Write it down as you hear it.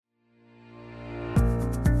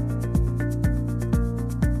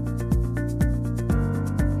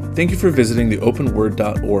Thank you for visiting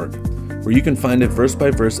theopenword.org, where you can find a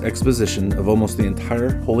verse-by-verse exposition of almost the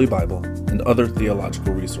entire Holy Bible and other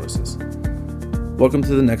theological resources. Welcome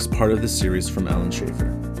to the next part of this series from Alan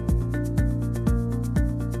Schaefer.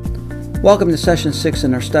 Welcome to Session 6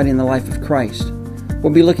 in our study in the life of Christ.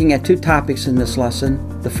 We'll be looking at two topics in this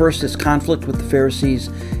lesson. The first is conflict with the Pharisees,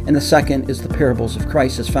 and the second is the parables of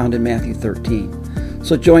Christ as found in Matthew 13.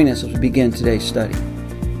 So join us as we begin today's study. Let's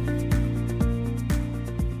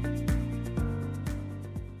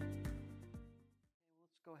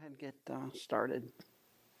go ahead and get started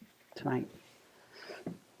tonight.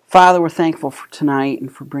 Father, we're thankful for tonight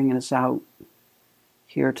and for bringing us out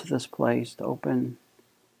here to this place to open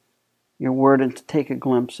your word and to take a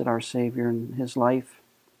glimpse at our Savior and his life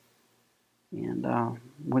and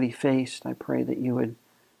what he faced. I pray that you would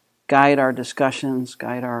guide our discussions,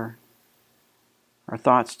 guide our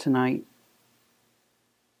thoughts tonight.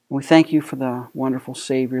 We thank you for the wonderful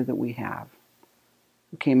Savior that we have,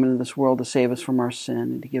 who came into this world to save us from our sin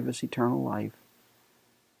and to give us eternal life.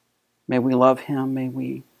 May we love him, may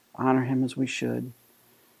we honor him as we should,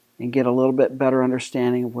 and get a little bit better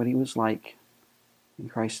understanding of what he was like. In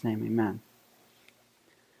Christ's name, amen.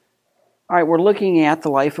 All right, we're looking at the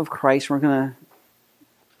life of Christ. We're going to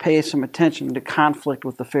pay some attention to conflict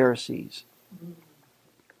with the Pharisees,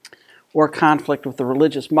 or conflict with the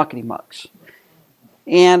religious muckety-mucks.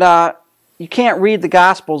 And you can't read the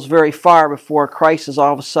Gospels very far before Christ is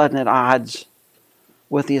all of a sudden at odds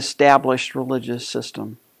with the established religious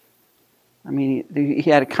system. I mean, he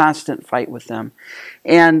had a constant fight with them.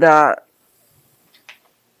 And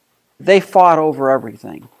they fought over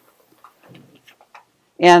everything.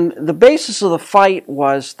 And the basis of the fight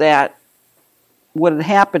was that what had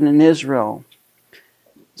happened in Israel,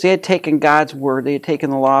 they had taken God's word, they had taken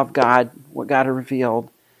the law of God, what God had revealed,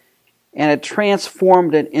 and had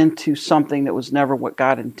transformed it into something that was never what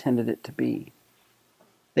God intended it to be.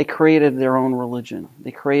 They created their own religion.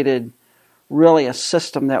 They created really a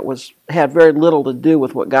system that had very little to do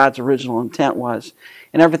with what God's original intent was,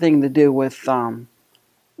 and everything to do with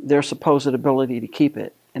their supposed ability to keep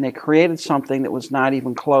it. And they created something that was not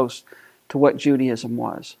even close to what Judaism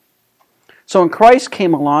was. So when Christ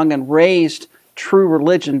came along and raised true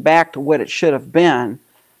religion back to what it should have been,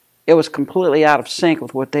 it was completely out of sync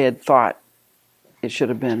with what they had thought it should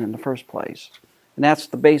have been in the first place. And that's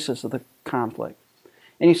the basis of the conflict.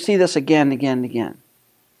 And you see this again and again and again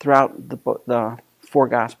throughout the four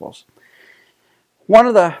Gospels. One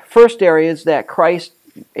of the first areas that Christ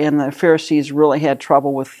and the Pharisees really had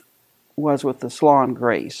trouble with was with this law and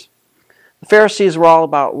grace. The Pharisees were all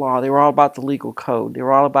about law. They were all about the legal code. They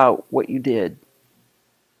were all about what you did.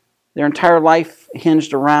 Their entire life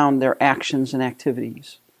hinged around their actions and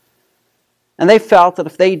activities. And they felt that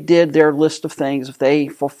if they did their list of things, if they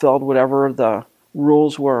fulfilled whatever the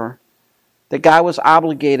rules were, that God was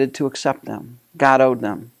obligated to accept them. God owed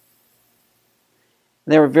them.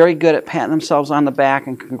 They were very good at patting themselves on the back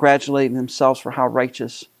and congratulating themselves for how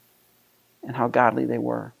righteous and how godly they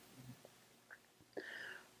were.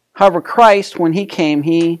 However, Christ, when he came,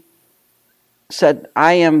 he said,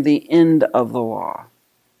 I am the end of the law.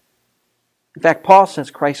 In fact, Paul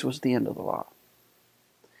says Christ was the end of the law.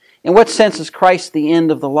 In what sense is Christ the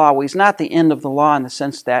end of the law? Well, he's not the end of the law in the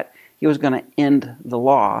sense that he was going to end the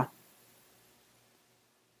law.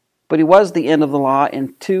 But he was the end of the law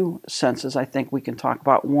in two senses I think we can talk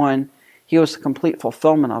about. One, he was the complete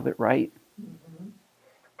fulfillment of it, right? Mm-hmm.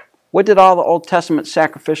 What did all the Old Testament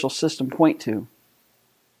sacrificial system point to?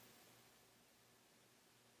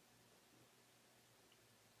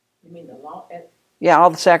 You mean the law? Yeah,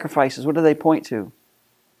 all the sacrifices. What do they point to?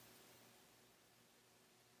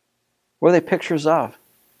 What are they pictures of?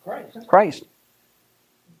 Christ.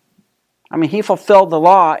 I mean, he fulfilled the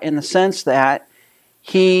law in the sense that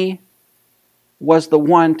he was the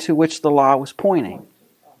one to which the law was pointing.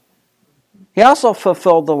 He also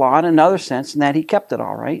fulfilled the law in another sense in that he kept it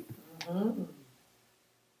all, right? Mm-hmm.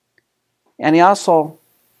 And he also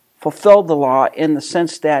fulfilled the law in the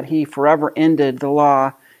sense that he forever ended the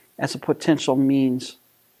law as a potential means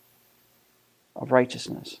of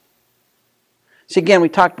righteousness. See, again, we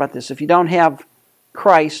talked about this. If you don't have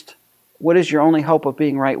Christ, what is your only hope of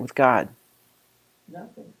being right with God?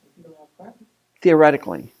 Nothing. If you don't have Christ.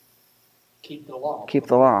 Theoretically. Keep the law. Keep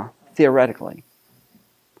the law. Theoretically.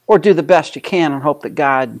 Or do the best you can and hope that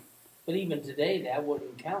God... But even today, that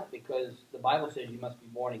wouldn't count because the Bible says you must be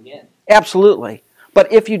born again. Absolutely.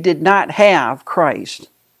 But if you did not have Christ...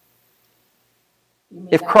 You mean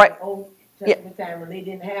if Christ... Old Testament time when they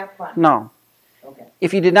didn't have Christ? No. Okay.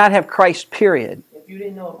 If you did not have Christ, period. If you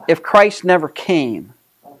didn't know about If Christ never came,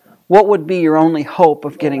 okay. what would be your only hope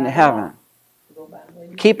of getting to heaven?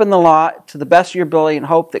 keeping the law to the best of your ability and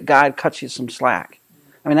hope that God cuts you some slack.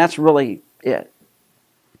 I mean, that's really it.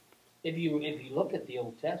 If you look at the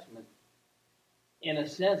Old Testament, in a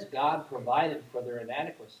sense, God provided for their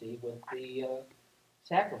inadequacy with the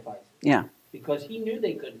sacrifices. Yeah. Because he knew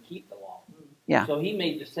they couldn't keep the law. Yeah. So he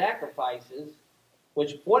made the sacrifices,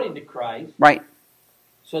 which pointed to Christ. Right.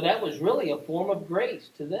 So that was really a form of grace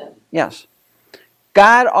to them. Yes.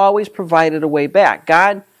 God always provided a way back.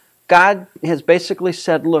 God has basically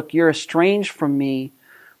said, look, you're estranged from me,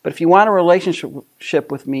 but if you want a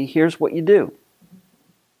relationship with me, here's what you do.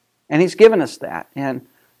 And he's given us that. And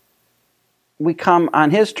we come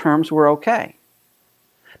on his terms, we're okay.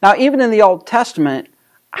 Now, even in the Old Testament,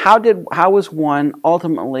 how was one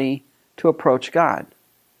ultimately to approach God?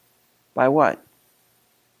 By what?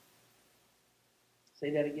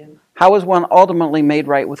 Say that again. How was one ultimately made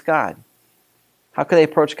right with God? How could they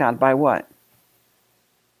approach God? By what?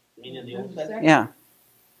 You mean in the Old Testament? Yeah.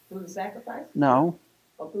 Through the sacrifice? No.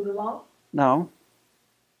 Or through the law? No.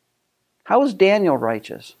 How was Daniel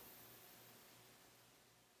righteous?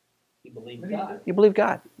 He believed God. He believed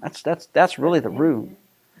God. That's really the root.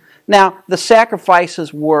 Now, the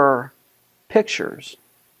sacrifices were pictures,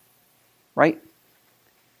 right?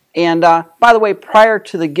 And by the way, prior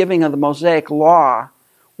to the giving of the Mosaic Law,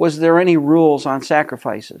 was there any rules on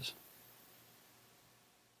sacrifices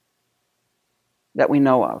that we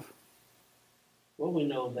know of? Well, we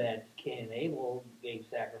know that Cain and Abel gave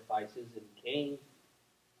sacrifices, and Cain,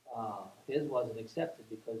 his wasn't accepted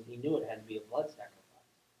because he knew it had to be a blood sacrifice.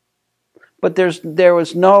 But there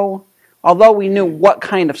was no, although we knew what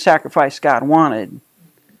kind of sacrifice God wanted,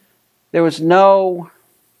 there was no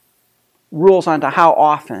rules on to how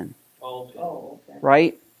often. Oh, okay.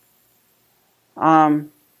 Right?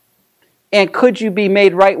 And could you be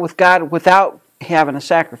made right with God without having a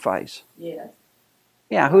sacrifice? Yes.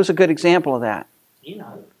 Yeah, who's a good example of that?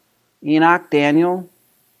 Enoch. Enoch, Daniel,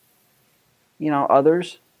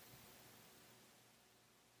 others.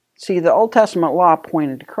 See, the Old Testament law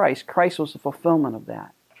pointed to Christ. Christ was the fulfillment of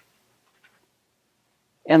that.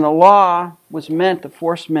 And the law was meant to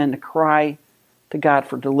force men to cry to God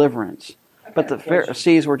for deliverance. But the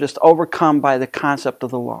Pharisees were just overcome by the concept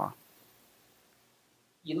of the law.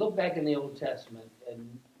 You look back in the Old Testament,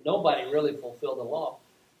 and nobody really fulfilled the law.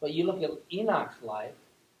 But you look at Enoch's life,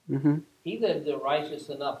 he lived a righteous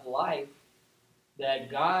enough life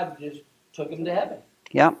that God just took him to heaven.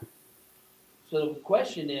 Yep. So the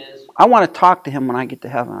question is... I want to talk to him when I get to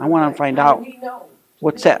heaven. I want to find out. How did he know?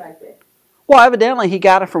 What's that? Well, evidently he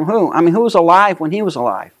got it from who? I mean, who was alive when he was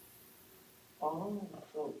alive? Oh,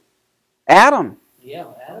 so Adam. Yeah,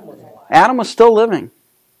 Adam was alive. Adam was still living.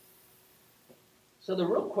 So the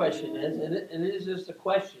real question is, and it is just a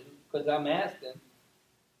question because I'm asking,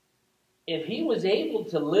 if he was able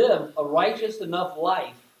to live a righteous enough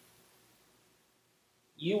life,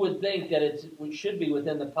 you would think that it should be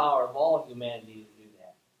within the power of all humanity to do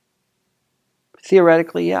that.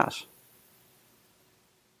 Theoretically, yes.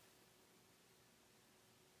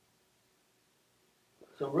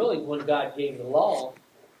 So really, when God gave the law,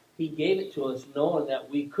 he gave it to us knowing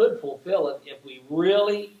that we could fulfill it if we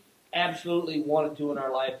really, absolutely wanted to in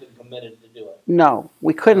our life and committed to do it. No,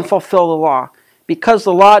 we couldn't fulfill the law. Because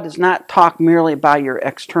the law does not talk merely about your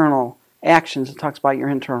external actions, it talks about your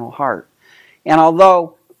internal heart. And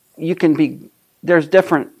although there's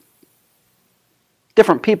different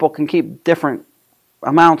people can keep different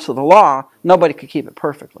amounts of the law, nobody could keep it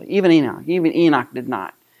perfectly. Even Enoch did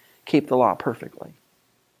not keep the law perfectly.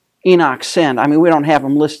 Enoch sinned. I mean, we don't have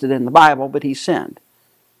him listed in the Bible, but he sinned.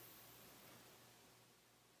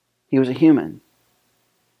 He was a human.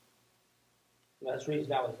 That's the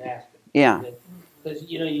reason I was asking. Yeah. Because,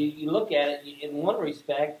 you look at it, in one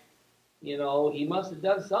respect, he must have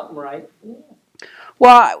done something right.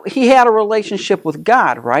 Well, he had a relationship with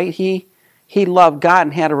God, right? He loved God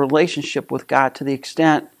and had a relationship with God to the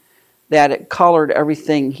extent that it colored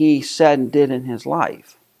everything he said and did in his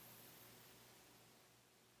life.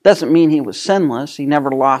 Doesn't mean he was sinless. He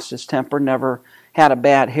never lost his temper, never had a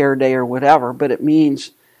bad hair day or whatever, but it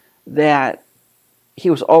means that he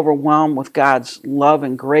was overwhelmed with God's love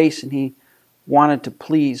and grace, and he wanted to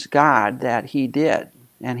please God, that he did,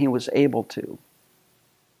 and he was able to.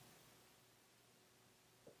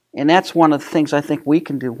 And that's one of the things I think we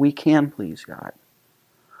can do. We can please God.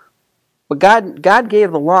 But God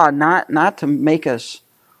gave the law not to make us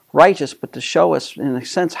righteous, but to show us, in a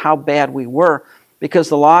sense, how bad we were, because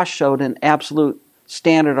the law showed an absolute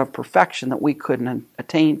standard of perfection that we couldn't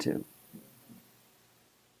attain to.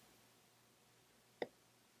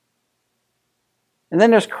 And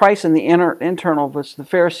then there's Christ in the internal versus the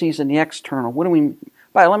Pharisees in the external. What do we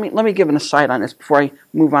But let me give an aside on this before I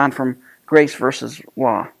move on from grace versus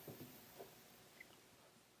law.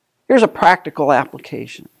 Here's a practical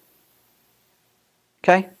application.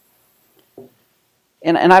 Okay?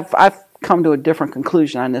 And I've come to a different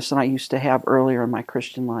conclusion on this than I used to have earlier in my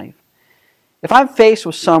Christian life. If I'm faced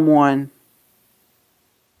with some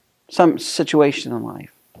situation in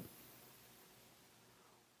life,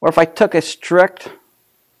 or if I took a strict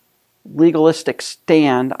legalistic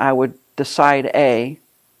stand, I would decide A,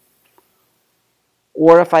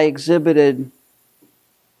 or if I exhibited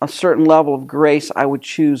a certain level of grace, I would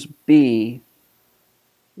choose B.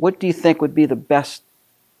 What do you think would be the best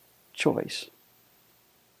choice?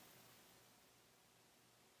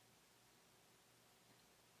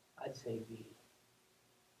 I'd say B.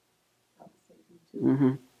 I would say B too. Mm-hmm.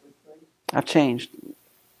 With grace. I've changed.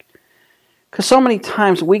 Because so many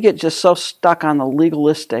times we get just so stuck on the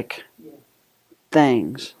legalistic Yeah.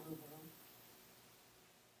 things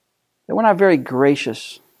that we're not very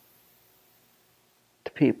gracious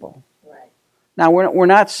to people. Right. Now, we're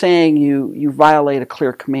not saying you violate a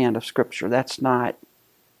clear command of Scripture. That's not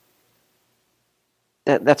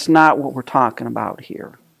what we're talking about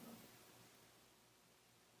here.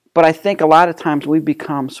 But I think a lot of times we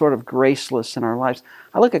become sort of graceless in our lives.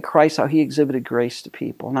 I look at Christ, how he exhibited grace to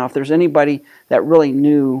people. Now, if there's anybody that really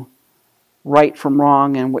knew right from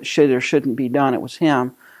wrong and what should or shouldn't be done, it was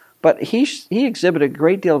him. But he exhibited a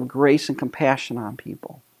great deal of grace and compassion on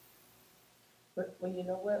people. But well, you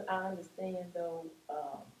know what I understand though,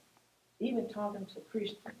 even talking to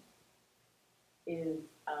Christians is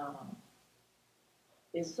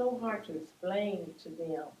it's so hard to explain to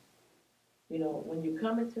them. You know, when you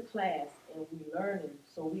come into class and we learning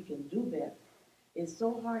so we can do better, it's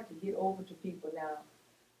so hard to get over to people now.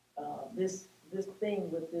 This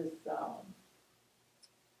thing with this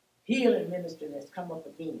healing ministry that's come up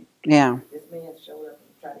again. Yeah. This man showed up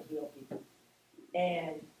and tried to heal people,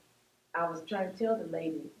 and I was trying to tell the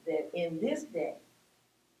lady that in this day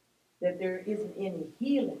that there isn't any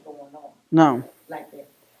healing going on No. like that,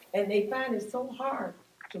 and they find it so hard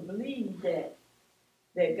to believe that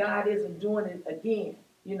God isn't doing it again,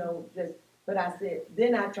 you know. But I said,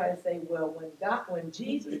 then I try to say, well, when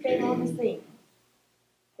Jesus came on the scene,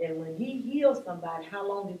 and when he healed somebody, how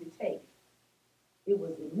long did it take? It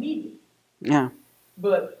was immediate. Yeah.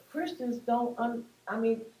 But Christians don't.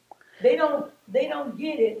 They don't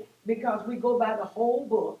get it because we go by the whole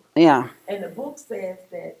book, Yeah. and the book says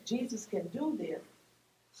that Jesus can do this.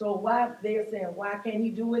 So why they're saying why can't he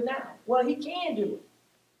do it now? Well, he can do it,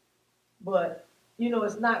 but you know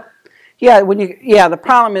it's not. Yeah. The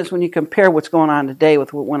problem is when you compare what's going on today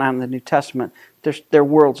with what went on in the New Testament, they're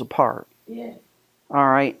worlds apart. Yeah. All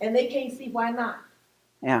right. And they can't see why not.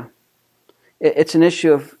 Yeah. It's an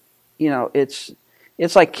issue of, it's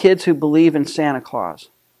like kids who believe in Santa Claus.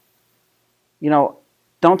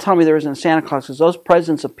 Don't tell me there isn't Santa Claus, because those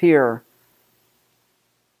presents appear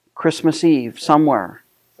Christmas Eve somewhere.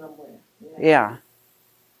 Somewhere. Yeah.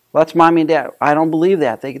 Well, that's mommy and dad. I don't believe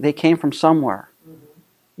that. They came from somewhere.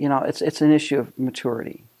 Mm-hmm. It's an issue of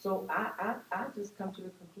maturity. So I just come to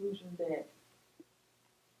the conclusion that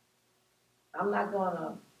I'm not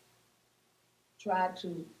gonna try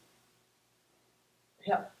to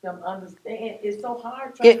help them understand. It's so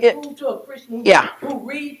hard trying to prove to a Christian who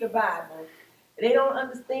reads the Bible. They don't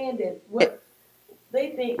understand it. They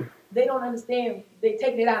think they don't understand. They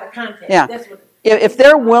take it out of context. Yeah. That's what. If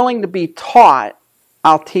they're willing to be taught,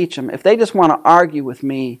 I'll teach them. If they just want to argue with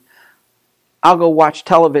me, I'll go watch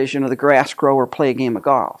television or the grass grow or play a game of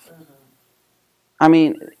golf. Uh-huh. I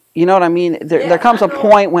mean, you know what I mean? There comes a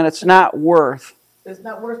point when it's not worth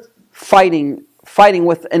fighting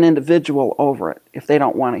with an individual over it if they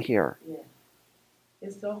don't want to hear. Yeah.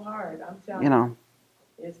 It's so hard. I'm telling you.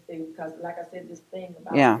 It's because, like I said, this thing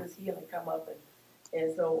about this healing come up,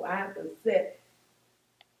 and so I have to set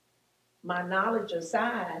my knowledge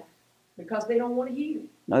aside because they don't want to hear it.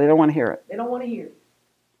 No, they don't want to hear it. They don't want to hear it.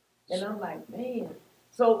 And I'm like, man.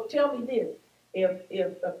 So tell me this: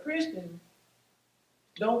 if a Christian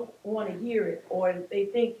don't want to hear it, or if they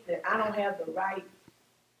think that I don't have the right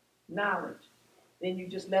knowledge, then you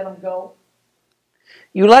just let them go.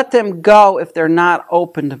 You let them go if they're not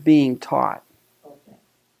open to being taught. Okay.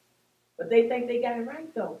 But they think they got it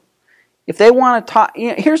right, though. If they want to talk,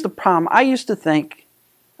 here's the problem. I used to think,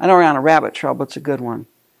 I know we're on a rabbit trail, but it's a good one.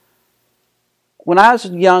 When I was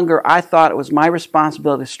younger, I thought it was my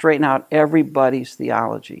responsibility to straighten out everybody's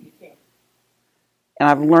theology. Okay. And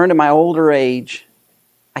I've learned in my older age,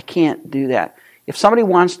 I can't do that. If somebody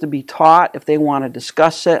wants to be taught, if they want to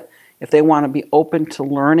discuss it, if they want to be open to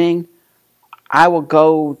learning, I will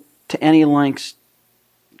go to any lengths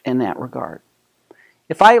in that regard.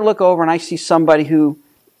 if I look over and I see somebody who,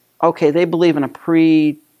 okay, they believe in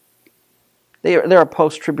they're a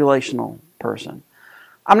post-tribulational person.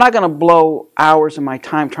 I'm not going to blow hours of my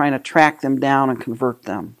time trying to track them down and convert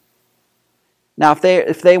them. Now,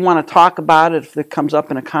 if they want to talk about it, if it comes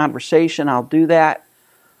up in a conversation, I'll do that.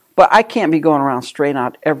 But I can't be going around straight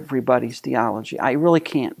out everybody's theology. I really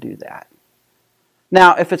can't do that.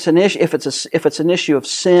 Now, if it's an issue of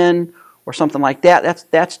sin or something like that,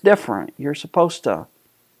 that's different. You're supposed to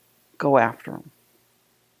go after them.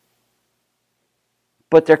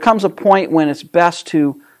 But there comes a point when it's best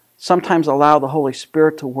to sometimes allow the Holy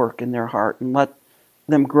Spirit to work in their heart and let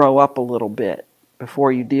them grow up a little bit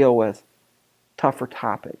before you deal with tougher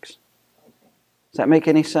topics. Does that make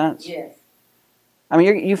any sense? Yes. I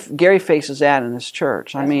mean, Gary faces that in his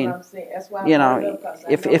church. That's I mean, what I'm saying. That's why you I know, brought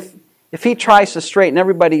it up, if he tries to straighten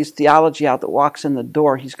everybody's theology out that walks in the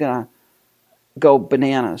door, he's going to go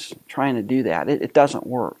bananas trying to do that. It doesn't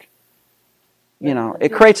work. You know, it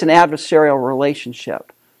creates an adversarial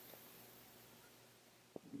relationship.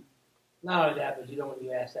 Not only that, but when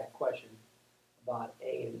you ask that question about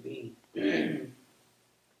A and B,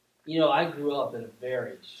 I grew up in a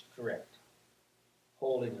very strict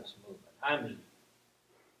holiness movement. I mean,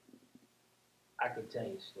 I could tell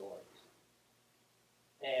you stories.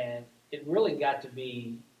 And it really got to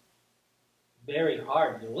be very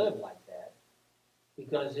hard to live like that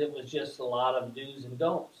because it was just a lot of do's and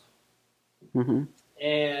don'ts. Mm-hmm.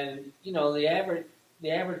 And,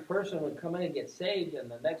 the average person would come in and get saved, and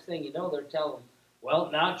the next thing you know, they're telling them, well,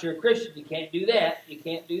 now that you're a Christian, you can't do that, you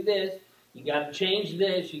can't do this, you got to change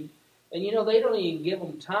this. And, they don't even give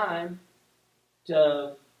them time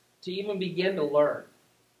to even begin to learn.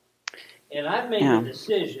 And I've made the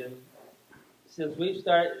decision,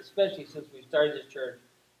 especially since we started this church,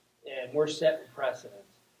 and we're setting precedents,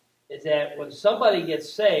 is that when somebody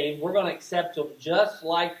gets saved, we're going to accept them just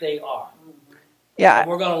like they are. Yeah. And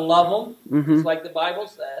we're going to love them, just like the Bible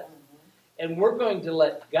says. And we're going to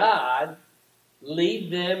let God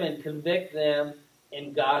lead them and convict them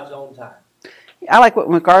in God's own time. I like what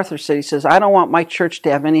MacArthur said. He says, I don't want my church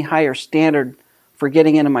to have any higher standard for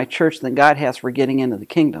getting into my church than God has for getting into the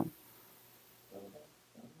kingdom.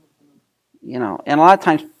 And a lot of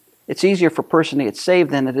times it's easier for a person to get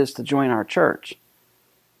saved than it is to join our church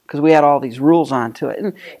because we had all these rules onto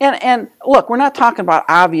it. And look, we're not talking about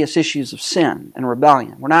obvious issues of sin and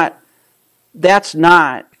rebellion. That's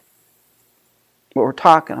not what we're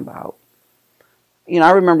talking about.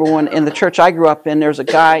 I remember when in the church I grew up in, there's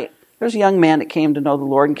a young man that came to know the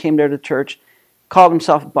Lord and came there to church, called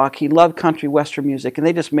himself Buck. He loved country western music, and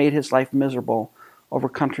they just made his life miserable over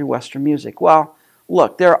country western music. Well,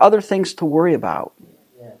 look, there are other things to worry about.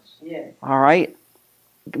 Yes. All right?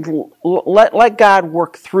 Let God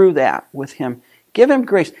work through that with him. Give him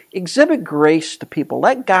grace. Exhibit grace to people.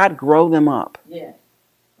 Let God grow them up. Yeah.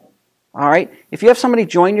 All right? If you have somebody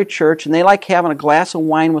join your church and they like having a glass of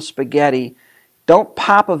wine with spaghetti, don't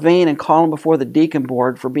pop a vein and call them before the deacon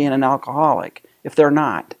board for being an alcoholic if they're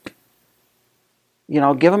not.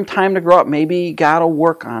 Give them time to grow up. Maybe God will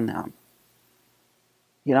work on them.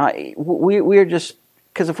 We're just,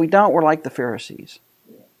 because if we don't, we're like the Pharisees.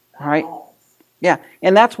 All right? Yeah,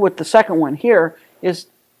 and that's what the second one here is.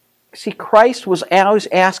 See, Christ was always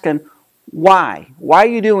asking, why? Why are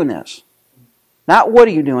you doing this? Not what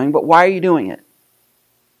are you doing, but why are you doing it?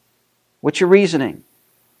 What's your reasoning?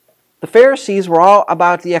 The Pharisees were all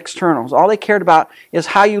about the externals. All they cared about is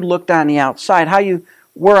how you looked on the outside. How you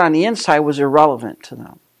were on the inside was irrelevant to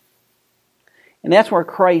them. And that's where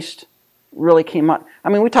Christ really came up. I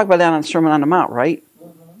mean, we talk about that on the Sermon on the Mount, right?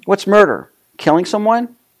 Mm-hmm. What's murder? Killing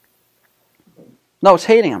someone? No, it's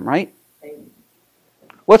hating them, right?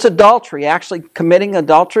 What's adultery? Actually committing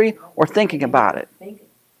adultery or thinking about it?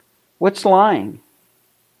 What's lying?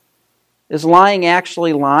 Is lying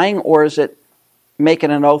actually lying, or is it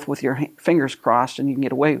making an oath with your fingers crossed and you can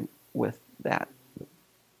get away with that?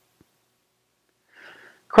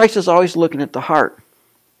 Christ is always looking at the heart.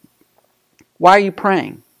 Why are you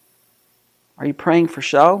praying? Are you praying for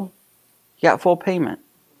show? You got full payment.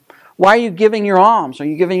 Why are you giving your alms? Are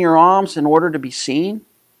you giving your alms in order to be seen?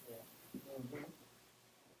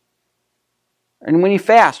 And when you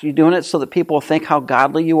fast, you're doing it so that people will think how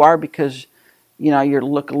godly you are because, you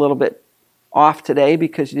look a little bit off today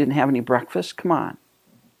because you didn't have any breakfast? Come on.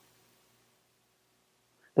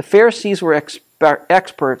 The Pharisees were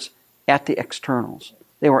experts at the externals.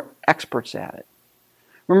 They were experts at it.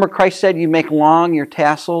 Remember Christ said you make long your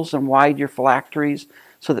tassels and wide your phylacteries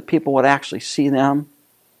so that people would actually see them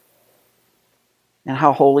and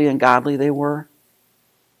how holy and godly they were.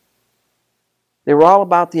 They were all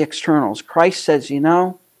about the externals. Christ says,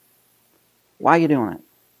 Why are you doing it?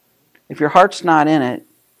 If your heart's not in it,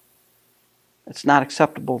 it's not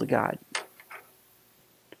acceptable to God.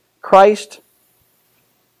 Christ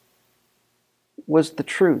was the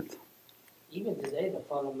truth. Even today, the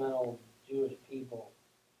fundamental Jewish people,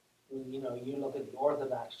 you know, you look at the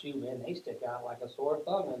Orthodox Jew, man, they stick out like a sore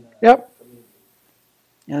thumb in the community.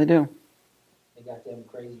 Yeah, they do. They got them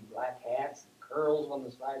crazy black hats and curls on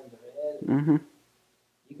the side of their head. Mm-hmm.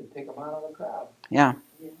 You can pick them out of the crowd. Yeah.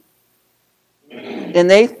 And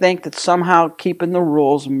they think that somehow keeping the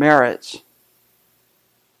rules merits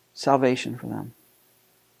salvation for them.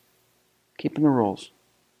 Keeping the rules.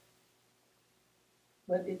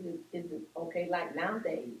 But is it okay, like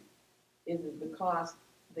nowadays, is it because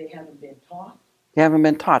they haven't been taught? They haven't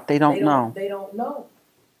been taught. They don't know. They don't know.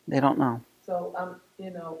 They don't know. So,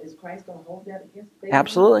 you know, is Christ going to hold that against them?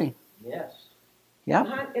 Absolutely. Yes.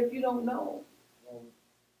 Yeah. If you don't know?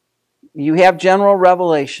 You have general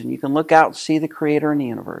revelation. You can look out and see the Creator in the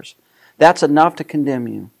universe. That's enough to condemn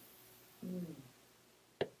you.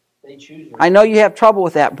 They choose. I know you have trouble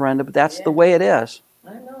with that, Brenda, but that's the way it is.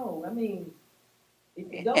 I know. I mean,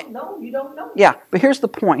 if you don't know, you don't know. Yeah, but here's the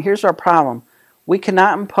point. Here's our problem. We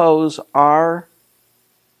cannot impose our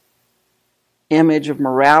image of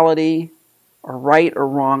morality or right or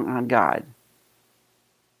wrong on God.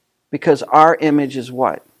 Because our image is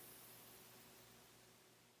what?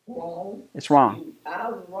 Wrong. It's wrong. I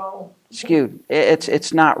was wrong. Skewed.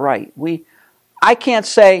 It's not right. I can't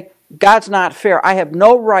say God's not fair. I have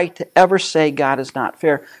no right to ever say God is not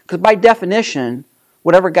fair. Because by definition,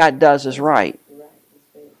 whatever God does is right.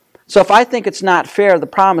 So if I think it's not fair, the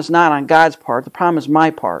problem is not on God's part. The problem is my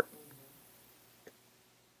part.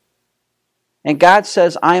 And God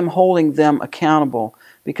says, I am holding them accountable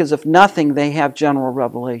because if nothing, they have general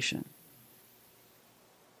revelation.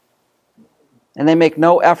 And they make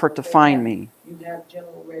no effort to find me. You have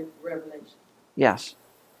general revelation. Yes.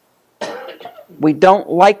 We don't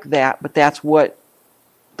like that, but that's what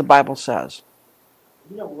the Bible says.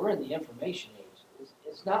 You know, we're in the information age.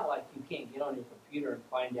 It's not like you can't get on your computer and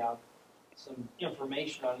find out some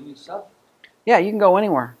information on any subject. Yeah, you can go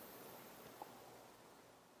anywhere.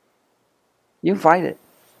 You can find it.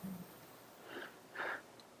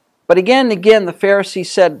 But again and again, the Pharisees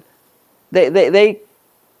said they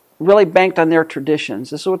really banked on their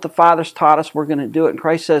traditions. This is what the fathers taught us. We're going to do it. And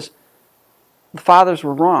Christ says, the fathers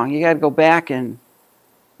were wrong. You got to go back and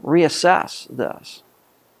reassess this.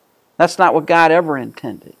 That's not what God ever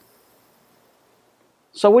intended.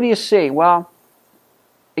 So what do you see? Well,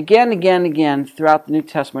 again, throughout the New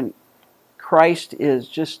Testament, Christ is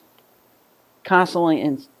just constantly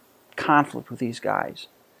in conflict with these guys.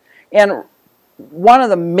 And one of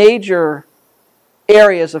the major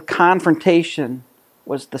areas of confrontation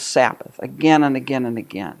was the Sabbath. Again and again and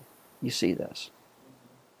again. You see this.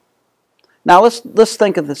 Now let's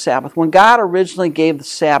think of the Sabbath. When God originally gave the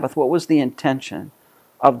Sabbath, what was the intention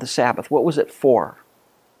of the Sabbath? What was it for?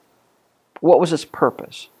 What was its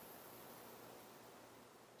purpose?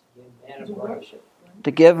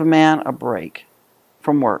 To give a man a break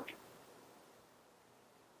from work.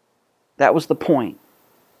 That was the point.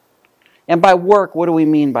 And by work, what do we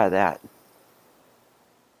mean by that?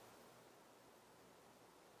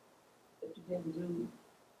 If you didn't do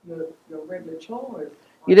your regular chores.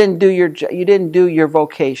 You didn't do your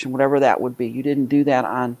vocation, whatever that would be. You didn't do that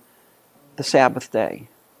on the Sabbath day.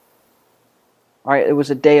 All right, it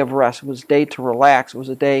was a day of rest. It was a day to relax. It was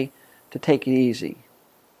a day to take it easy.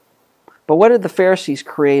 But what did the Pharisees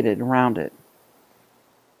create around it?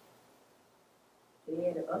 They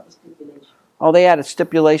added other stipulations. Oh, they added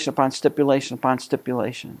stipulation upon stipulation upon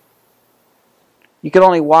stipulation. You could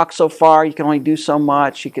only walk so far. You could only do so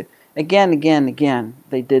much. You could again,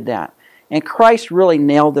 they did that. And Christ really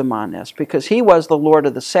nailed them on this because He was the Lord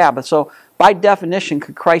of the Sabbath. So by definition,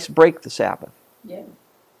 could Christ break the Sabbath? Yeah.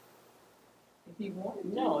 If He wanted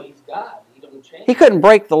to. No, He's God. He don't change. He couldn't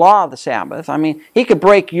break the law of the Sabbath. I mean, He could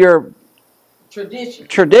break your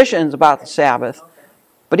traditions about the Sabbath,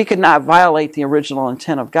 but He could not violate the original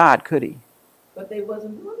intent of God, could He? But they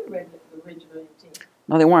wasn't doing the original intent.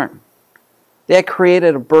 No, they weren't. They had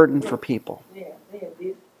created a burden for people. Yeah, they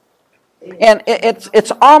did. And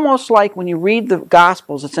it's almost like when you read the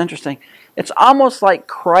Gospels, it's interesting. It's almost like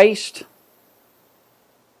Christ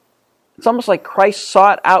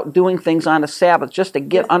sought out doing things on the Sabbath just to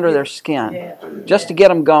get under their skin, just to get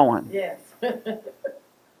them going. Yes,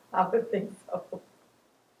 I would think so.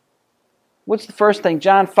 What's the first thing?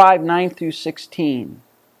 John 5:9-16.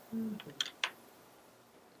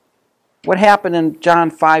 What happened in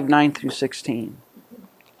John 5:9-16?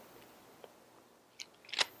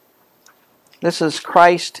 This is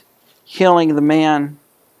Christ healing the man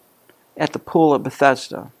at the pool of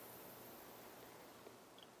Bethesda.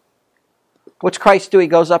 What's Christ do? He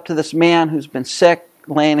goes up to this man who's been sick,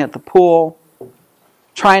 laying at the pool,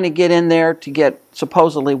 trying to get in there to get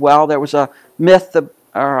supposedly well. There was a myth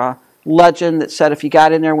or a legend that said if you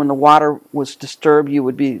got in there when the water was disturbed, you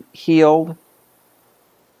would be healed.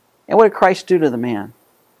 And what did Christ do to the man?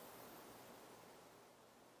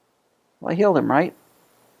 Well, he healed him, right?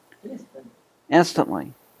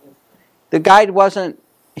 Instantly. The guy wasn't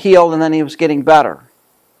healed and then he was getting better.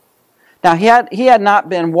 Now, he had not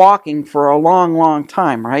been walking for a long, long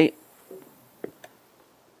time, right?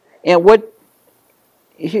 And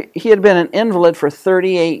he had been an invalid for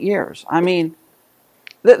 38 years. I mean,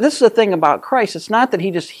 this is the thing about Christ. It's not that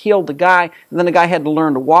he just healed the guy and then the guy had to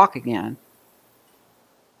learn to walk again.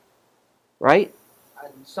 Right?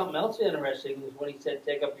 Something else interesting was when he said,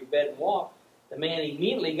 take up your bed and walk, the man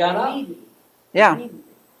immediately got up. Yeah.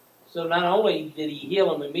 So not only did he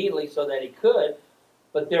heal him immediately so that he could,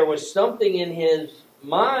 but there was something in his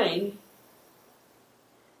mind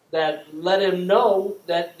that let him know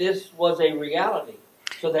that this was a reality,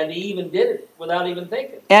 so that he even did it without even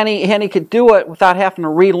thinking. And he could do it without having to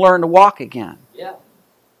relearn to walk again. Yeah.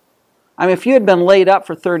 I mean, if you had been laid up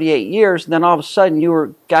for 38 years, and then all of a sudden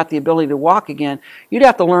you got the ability to walk again, you'd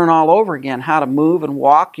have to learn all over again how to move and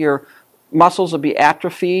walk. Your muscles would be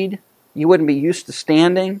atrophied. You wouldn't be used to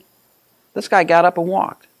standing. This guy got up and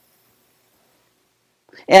walked.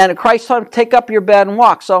 And Christ told him, take up your bed and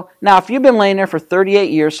walk. So now if you've been laying there for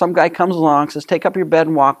 38 years, some guy comes along and says, take up your bed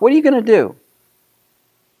and walk. What are you going to do?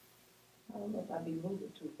 I don't know if I'd be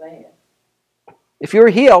moving too fast. If you were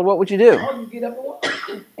healed, what would you do? Oh, you get up and walk.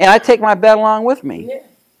 And I take my bed along with me. Yeah,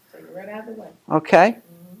 take it right out of the way. Okay.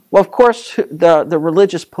 Well, of course, the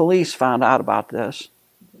religious police found out about this.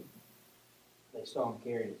 They saw him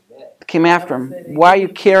carry his bed. Came after him. Why are you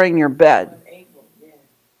carrying your bed?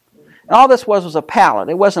 And all this was a pallet.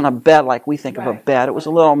 It wasn't a bed like we think of a bed. It was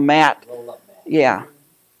a little mat. Roll-up bed. Yeah.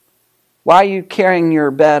 Why are you carrying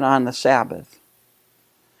your bed on the Sabbath?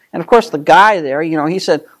 And of course, the guy there, he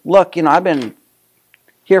said, look, I've been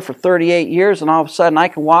here for 38 years and all of a sudden I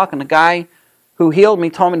can walk, and the guy who healed me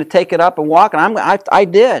told me to take it up and walk, and I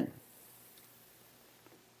did.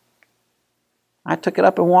 I took it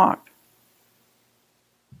up and walked.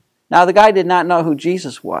 Now, the guy did not know who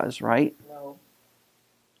Jesus was, right? No.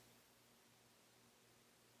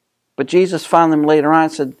 But Jesus found them later on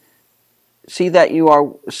and said, see you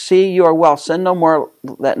are well. Sin no more,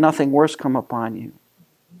 that nothing worse come upon you.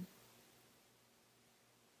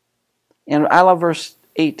 And I love verse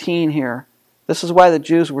 18 here. This is why the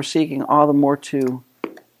Jews were seeking all the more to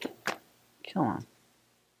kill him.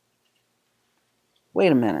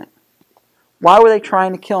 Wait a minute. Why were they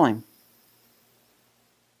trying to kill him?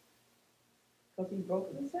 Because he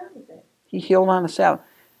broke the Sabbath day. He healed on the Sabbath.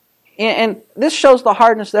 And this shows the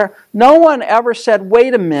hardness there. No one ever said,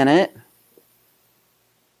 wait a minute.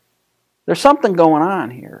 There's something going on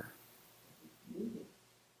here.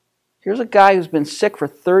 Here's a guy who's been sick for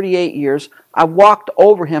 38 years. I walked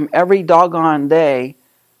over him every doggone day.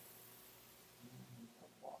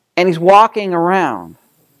 And he's walking around.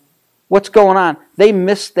 What's going on? They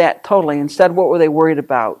missed that totally. Instead, what were they worried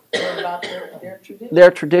about? About their tradition. Their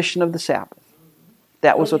tradition of the Sabbath.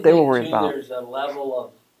 That was what they were worried about. There's a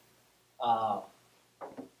level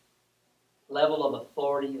of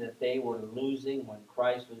authority that they were losing when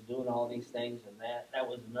Christ was doing all these things, and that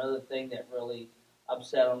was another thing that really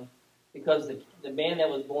upset them. Because the man that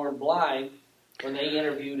was born blind, when they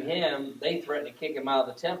interviewed him, they threatened to kick him out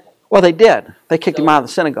of the temple. Well, they did. They kicked him out of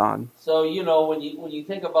the synagogue. So, when you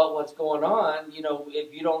think about what's going on,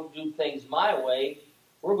 if you don't do things my way,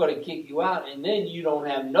 we're going to kick you out, and then you don't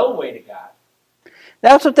have no way to God.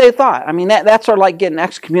 That's what they thought. I mean, that's sort of like getting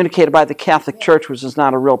excommunicated by the Catholic Church, which is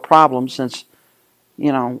not a real problem since,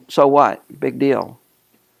 so what? Big deal.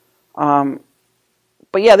 But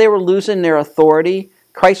yeah, they were losing their authority.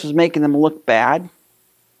 Christ was making them look bad.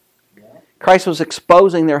 Christ was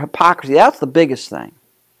exposing their hypocrisy. That's the biggest thing.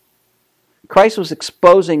 Christ was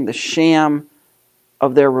exposing the sham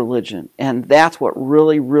of their religion, and that's what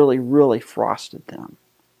really, really, really frosted them.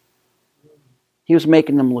 He was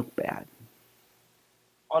making them look bad.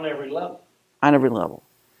 On every level. On every level.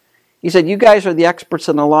 He said, you guys are the experts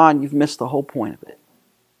in the law, and you've missed the whole point of it.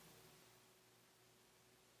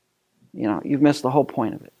 You've missed the whole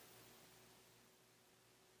point of it.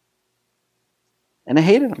 And they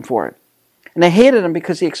hated him for it. And they hated him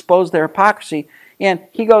because he exposed their hypocrisy. And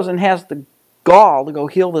he goes and has the gall to go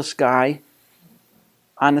heal this guy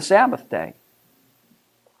on the Sabbath day.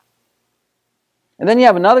 And then you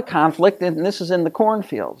have another conflict, and this is in the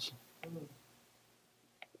cornfields.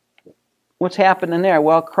 What's happening there?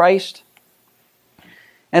 Well, Christ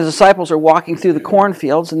And the disciples are walking through the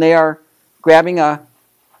cornfields, and they are grabbing a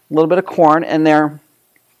little bit of corn, and they're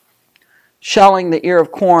shelling the ear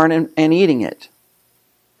of corn and eating it.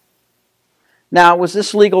 Now, was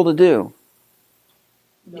this legal to do?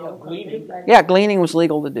 No, gleaning. Yeah, gleaning was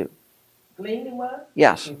legal to do. Gleaning was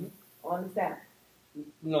Yes. on the Sabbath.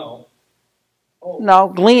 No. Oh. No,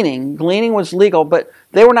 gleaning. Gleaning was legal, but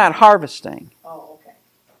they were not harvesting. Oh, okay.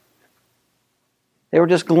 They were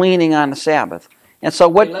just gleaning on the Sabbath. And so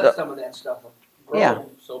what... They let some of that stuff grow, Yeah.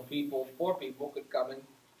 so poor people could come in.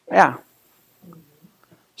 Yeah.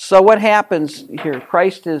 So what happens here?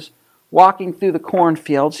 Christ is walking through the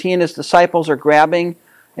cornfields. He and his disciples are grabbing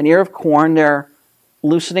an ear of corn. They're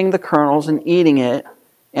loosening the kernels and eating it.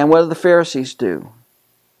 And what do the Pharisees do?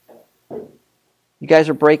 You guys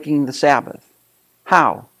are breaking the Sabbath.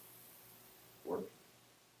 How?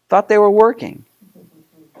 Thought they were working.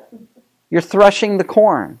 You're threshing the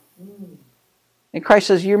corn. And Christ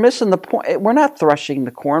says, you're missing the point. We're not threshing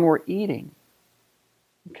the corn, we're eating.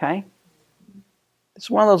 Okay? It's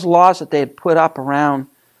one of those laws that they had put up around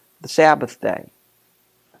the Sabbath day.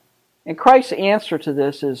 And Christ's answer to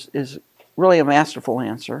this is really a masterful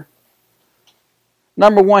answer.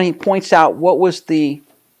 Number one, he points out what was the...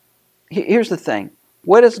 Here's the thing.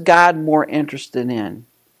 What is God more interested in?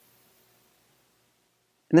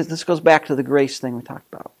 And this goes back to the grace thing we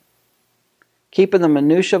talked about. Keeping the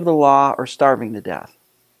minutiae of the law or starving to death?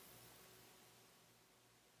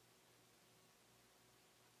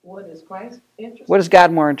 What is Christ interested? What is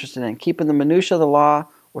God more interested in? Keeping the minutiae of the law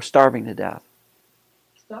or starving to death?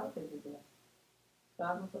 Starving to death.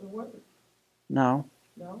 Starving for the word. No.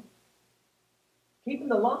 No. Keeping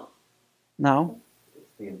the law. No. It's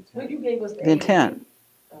the intent. Well, you gave us The intent.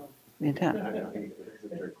 Oh. The intent. I know,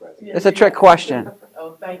 it's a trick question. It's a trick question.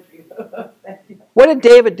 Oh, thank you. Thank you. What did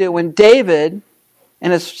David do? When David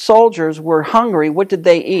and his soldiers were hungry, what did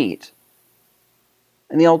they eat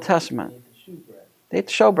in the Old Testament? They ate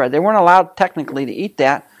the showbread. They weren't allowed technically to eat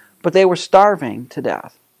that, but they were starving to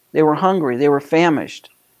death. They were hungry. They were famished.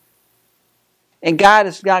 And God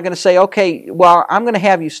is not going to say, okay, well, I'm going to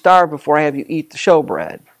have you starve before I have you eat the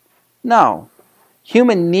showbread. No.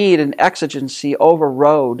 Human need and exigency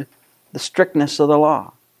overrode the strictness of the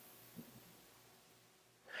law.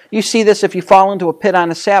 You see this if you fall into a pit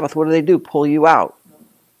on a Sabbath. What do? Pull you out.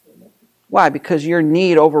 Why? Because your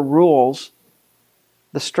need overrules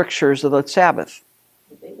the strictures of the Sabbath.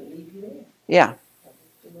 They would leave you there. Yeah.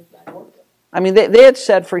 It was not working. I mean, they had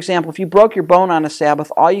said, for example, if you broke your bone on a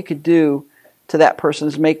Sabbath, all you could do to that person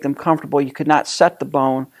is make them comfortable. You could not set the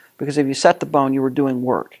bone, because if you set the bone, you were doing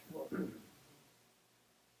work.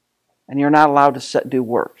 And you're not allowed to do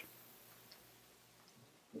work.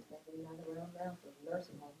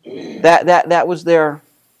 That was their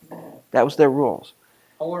rules.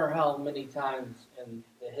 I wonder how many times in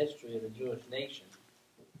the history of the Jewish nation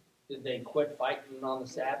did they quit fighting on the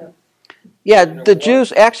Sabbath? Yeah, the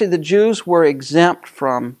Jews were exempt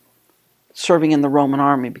from serving in the Roman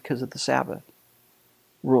army because of the Sabbath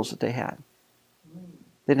rules that they had.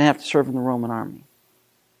 They didn't have to serve in the Roman army.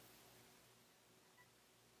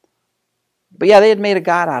 But yeah, they had made a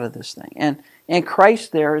god out of this thing. And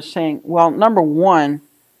Christ there is saying, well, number one,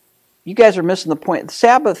 you guys are missing the point. The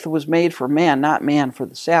Sabbath was made for man, not man for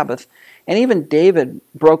the Sabbath. And even David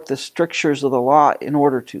broke the strictures of the law in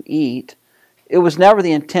order to eat. It was never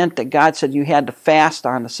the intent that God said you had to fast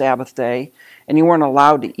on the Sabbath day and you weren't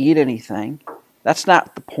allowed to eat anything. That's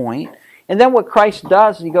not the point. And then what Christ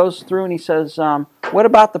does, he goes through and he says, what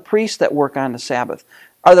about the priests that work on the Sabbath?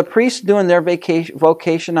 Are the priests doing their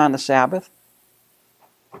vocation on the Sabbath?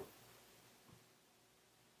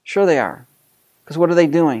 Sure they are. Because what are they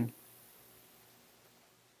doing?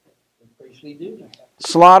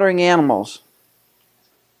 Slaughtering animals.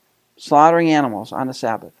 Slaughtering animals on the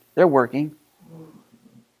Sabbath. They're working.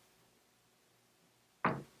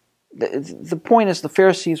 The point is the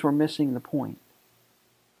Pharisees were missing the point.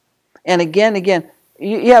 And again,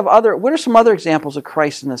 you have other... What are some other examples of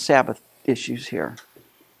Christ in the Sabbath issues here?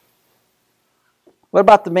 What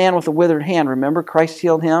about the man with the withered hand? Remember, Christ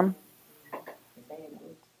healed him?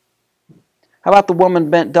 How about the woman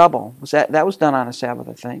bent double? That was done on a Sabbath,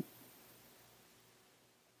 I think.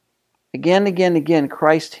 Again,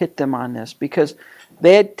 Christ hit them on this because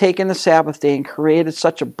they had taken the Sabbath day and created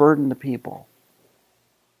such a burden to people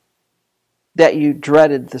that you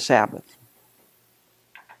dreaded the Sabbath.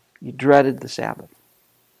 You dreaded the Sabbath.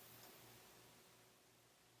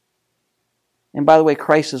 And by the way,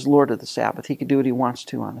 Christ is Lord of the Sabbath. He can do what he wants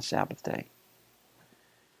to on the Sabbath day.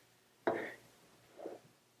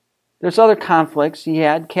 There's other conflicts he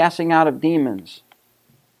had, casting out of demons.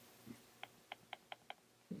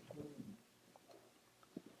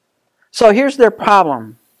 So here's their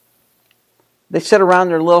problem. They sit around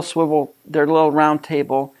their little round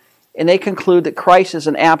table, and they conclude that Christ is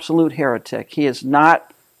an absolute heretic. He is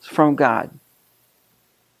not from God.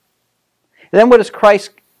 And then what does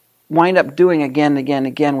Christ wind up doing again and again and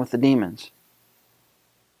again with the demons?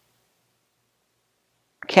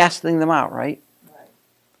 Casting them out, right?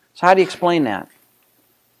 So how do you explain that?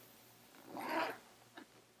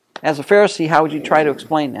 As a Pharisee, how would you try to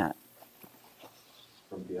explain that?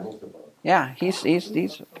 From Beelzebub. Yeah, he's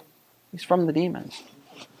from the demons.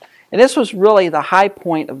 And this was really the high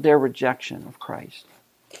point of their rejection of Christ.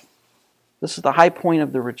 This is the high point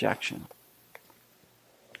of the rejection.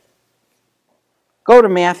 Go to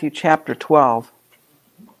Matthew chapter 12.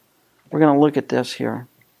 We're going to look at this here.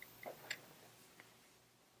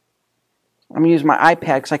 I'm going to use my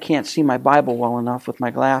iPad because I can't see my Bible well enough with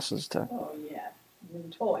my glasses to. Oh, yeah.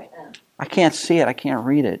 New toy, huh? I can't see it. I can't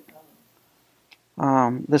read it.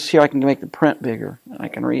 This here I can make the print bigger and I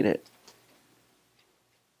can read it.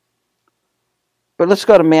 But let's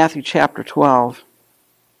go to Matthew chapter 12.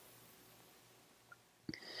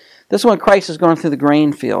 This is when Christ is going through the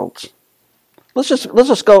grain fields. Let's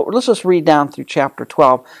just read down through chapter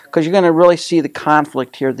 12 because you're going to really see the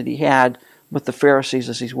conflict here that he had with the Pharisees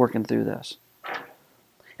as he's working through this.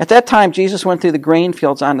 At that time, Jesus went through the grain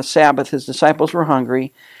fields on the Sabbath. His disciples were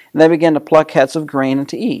hungry, and they began to pluck heads of grain and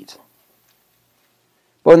to eat.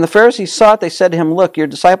 But when the Pharisees saw it, they said to him, "Look, your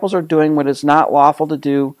disciples are doing what is not lawful to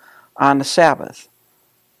do on the Sabbath."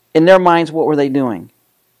 In their minds, what were they doing?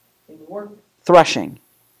 They were working. Threshing.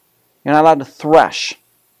 You're not allowed to thresh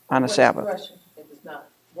on the What's Sabbath. threshing if it's not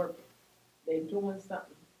working? They're doing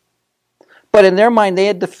something. But in their mind, they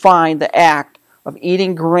had defined the act of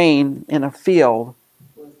eating grain in a field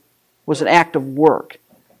was an act of work.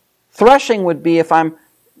 Threshing would be if I'm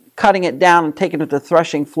cutting it down and taking it to the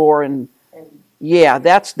threshing floor, and yeah,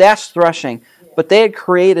 that's threshing. But they had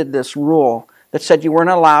created this rule that said you weren't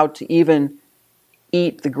allowed to even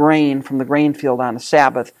eat the grain from the grain field on the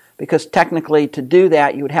Sabbath, because technically to do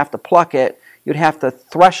that you would have to pluck it, you'd have to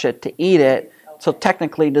thresh it to eat it, so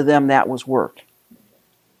technically to them that was work.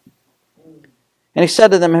 And he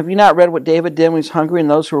said to them, "Have you not read what David did when he was hungry, and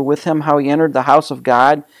those who were with him, how he entered the house of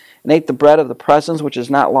God and ate the bread of the presence, which is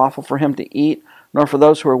not lawful for him to eat, nor for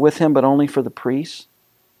those who are with him, but only for the priests?"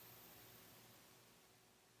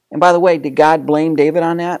 And by the way, did God blame David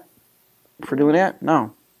on that? For doing that?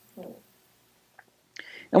 No.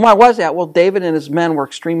 And why was that? Well, David and his men were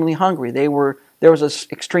extremely hungry. There was an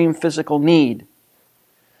extreme physical need.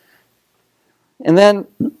 And then,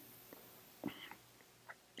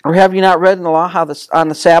 or have you not read in the law how on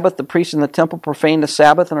the Sabbath the priests in the temple profane the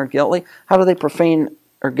Sabbath and are guilty? How do they profane,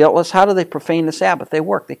 or guiltless? How do they profane the Sabbath? They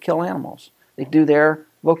work. They kill animals. They do their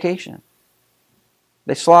vocation.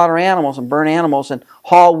 They slaughter animals and burn animals and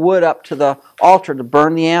haul wood up to the altar to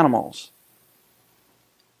burn the animals.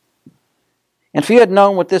 And if you had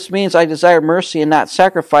known what this means, "I desire mercy and not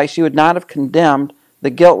sacrifice," you would not have condemned the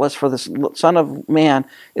guiltless, for the Son of Man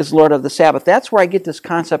is Lord of the Sabbath. That's where I get this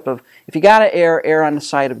concept of, if you got to err on the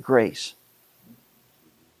side of grace.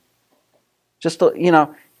 You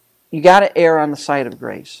got to err on the side of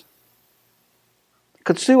grace.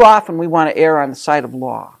 Because too often we want to err on the side of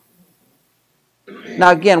law.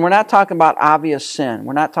 Now again, we're not talking about obvious sin.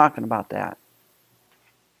 We're not talking about that.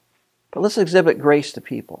 But let's exhibit grace to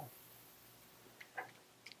people.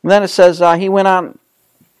 And then it says, he went on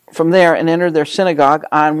from there and entered their synagogue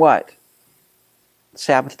on what?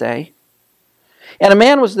 Sabbath day. And a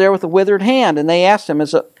man was there with a withered hand, and they asked him,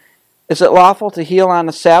 is it lawful to heal on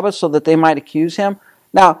the Sabbath, so that they might accuse him?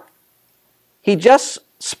 Now, he just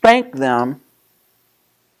spanked them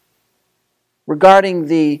regarding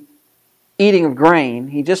the eating of grain.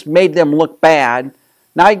 He just made them look bad.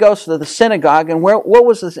 Now he goes to the synagogue, and what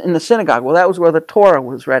was this in the synagogue? Well, that was where the Torah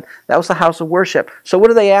was read. That was the house of worship. So what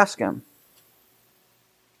do they ask him?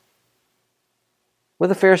 What are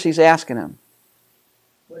the Pharisees asking him?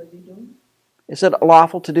 What is he doing? Is it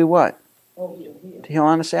lawful to do what? Oh, heal. To heal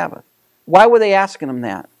on the Sabbath. Why were they asking him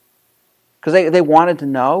that? Because they wanted to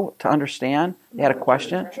know, to understand. They had a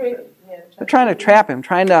question. They're trying to trap him,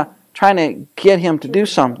 trying to get him to do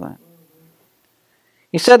something.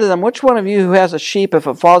 He said to them, "Which one of you who has a sheep, if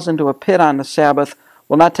it falls into a pit on the Sabbath,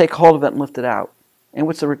 will not take hold of it and lift it out?" And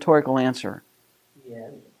what's the rhetorical answer?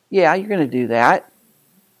 Yeah, you're going to do that.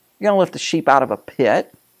 You're going to lift the sheep out of a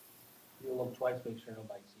pit. You'll look twice, make sure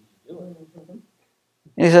nobody sees you do it.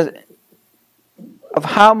 And he says, "Of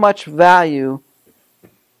how much value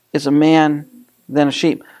is a man than a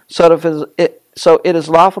sheep? So it is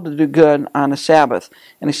lawful to do good on the Sabbath."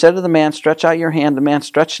 And he said to the man, "Stretch out your hand." The man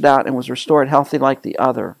stretched it out and was restored healthy like the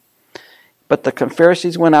other. But the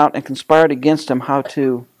Pharisees went out and conspired against him how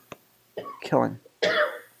to kill him.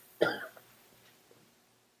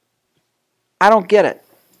 I don't get it.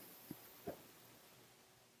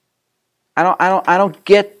 I don't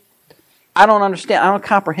understand. I don't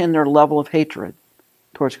comprehend their level of hatred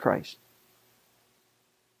towards Christ.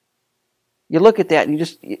 You look at that and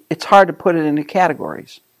it's hard to put it into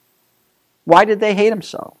categories. Why did they hate him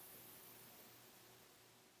so?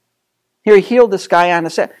 Here he healed this guy on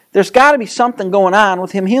the set. There's got to be something going on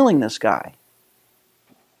with him healing this guy.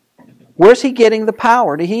 Where's he getting the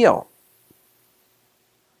power to heal?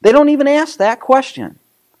 They don't even ask that question.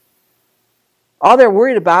 All they're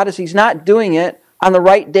worried about is he's not doing it on the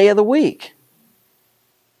right day of the week.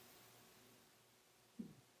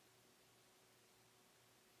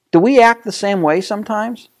 Do we act the same way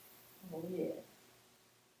sometimes? Oh, yeah.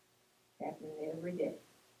 Happening every day.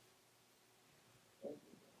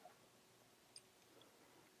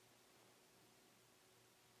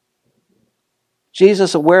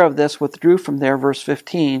 Jesus, aware of this, withdrew from there, verse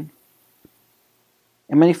 15.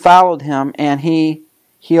 And many followed him, and he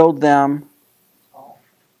healed them.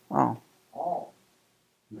 Oh.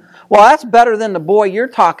 Well, that's better than the boy you're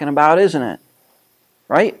talking about, isn't it?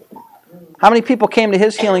 Right? How many people came to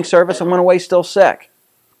his healing service and went away still sick?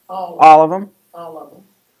 All of them? All of them.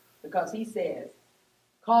 Because he says,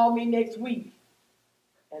 call me next week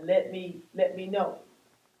and let me know.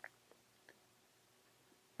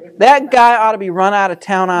 That guy ought to be run out of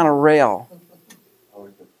town on a rail. Oh,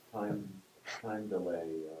 it's a time delay,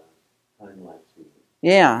 time lapse.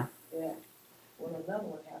 Yeah. Yeah. Well, another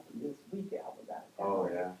one happened this week. I was out of town. Oh,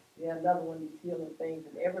 yeah. Yeah, another one, he's healing things,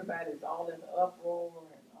 and everybody's all in the uproar,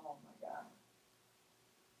 and oh my God.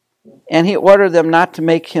 And he ordered them not to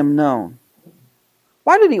make him known.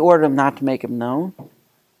 Why did he order them not to make him known?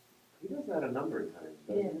 He does that a number of times.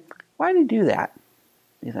 Yeah. Why did he do that,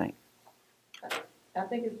 do you think? I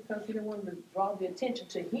think it's because he didn't want to draw the attention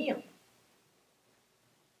to him.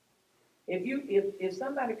 If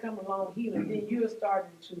somebody come along healing, then you're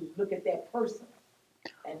starting to look at that person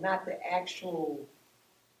and not the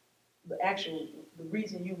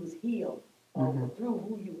reason you was healed or through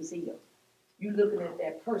who you was healed. You looking at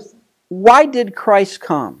that person. Why did Christ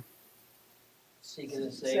come? Seeking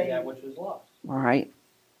to save that which was lost. All right.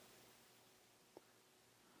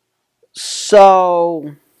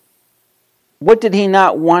 So, what did he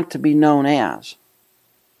not want to be known as?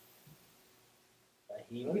 A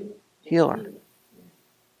healer. Healer.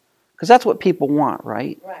 Because that's what people want,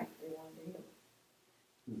 right? Right. They want to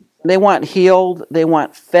heal. They want healed, they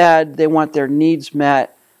want fed, they want their needs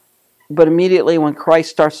met. But immediately when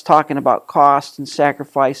Christ starts talking about cost and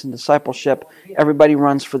sacrifice and discipleship, everybody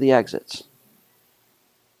runs for the exits.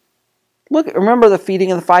 Remember the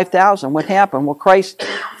feeding of the 5,000. What happened? Well, Christ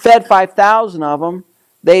fed 5,000 of them.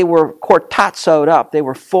 They were cortazzoed up. They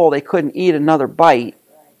were full. They couldn't eat another bite,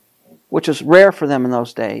 which was rare for them in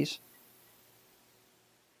those days.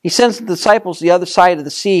 He sends the disciples to the other side of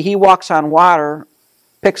the sea. He walks on water,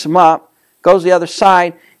 picks them up, goes to the other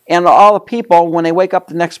side, and all the people, when they wake up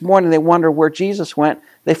the next morning, they wonder where Jesus went.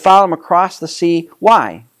 They follow him across the sea.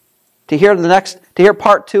 Why? To hear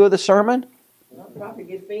part 2 of the sermon? Well, probably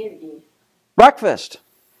get fed again. Breakfast.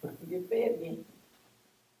 Get fed again.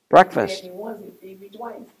 Breakfast. Fed me once, he feed me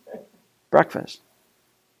twice. Breakfast.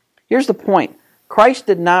 Here's the point. Christ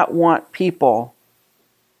did not want people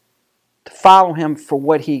to follow him for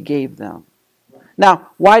what he gave them. Now,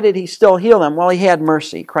 why did he still heal them? Well, he had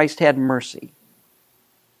mercy. Christ had mercy.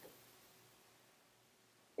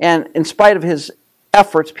 And in spite of his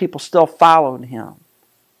efforts, people still followed him.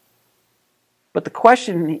 But the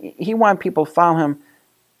question, he wanted people to follow him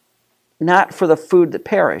not for the food that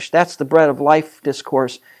perished. That's the bread of life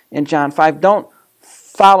discourse in John 5. Don't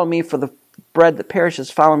follow me for the bread that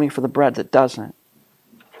perishes. Follow me for the bread that doesn't.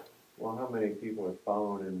 Well, how many people are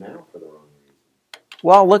following him now for the wrong reason?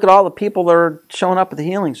 Well, look at all the people that are showing up at the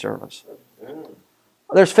healing service. Yeah.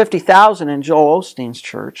 There's 50,000 in Joel Osteen's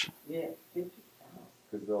church. Yeah, 50.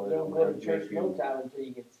 Because You don't go to church no time until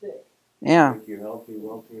you get sick. Yeah. Make you healthy,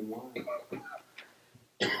 wealthy, and wise.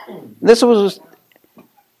 This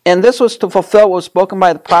was to fulfill what was spoken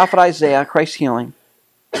by the prophet Isaiah, Christ's healing.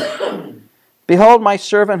 Behold my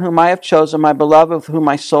servant whom I have chosen, my beloved with whom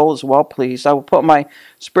my soul is well pleased. I will put my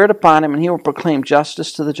spirit upon him, and he will proclaim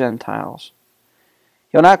justice to the Gentiles.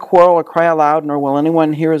 He will not quarrel or cry aloud, nor will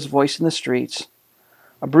anyone hear his voice in the streets.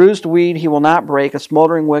 A bruised weed he will not break, a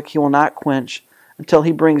smoldering wick he will not quench, until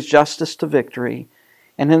he brings justice to victory,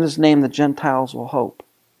 and in his name the Gentiles will hope.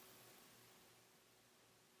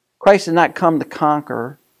 Christ did not come to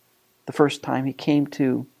conquer the first time. He came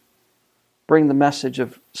to bring the message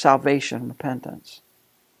of salvation and repentance.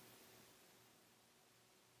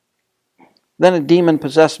 Then a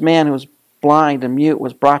demon-possessed man who was blind and mute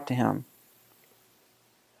was brought to him.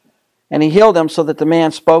 And he healed him so that the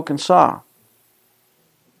man spoke and saw.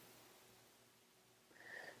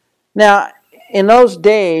 Now, in those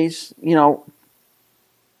days, some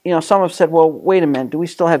have said, well, wait a minute, do we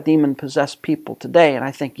still have demon-possessed people today? And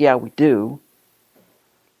I think, yeah, we do.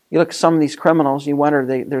 You look at some of these criminals, you wonder,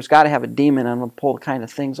 there's got to have a demon in them to pull the kind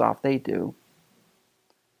of things off they do.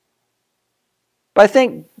 But I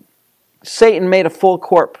think Satan made a full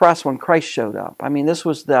court press when Christ showed up. I mean, this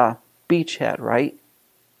was the beachhead, right?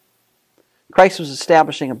 Christ was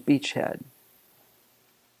establishing a beachhead.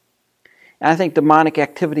 And I think demonic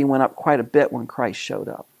activity went up quite a bit when Christ showed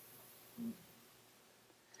up.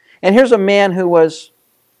 And here's a man who was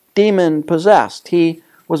demon-possessed. He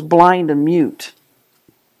was blind and mute.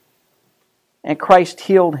 And Christ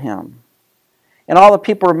healed him. And all the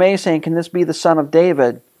people were amazed, saying, can this be the Son of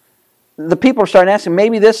David? The people are starting asking,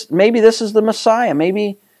 maybe this is the Messiah.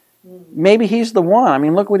 Maybe he's the one. I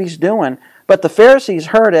mean, look what he's doing. But the Pharisees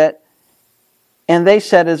heard it, and they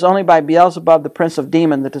said, it is only by Beelzebub, the prince of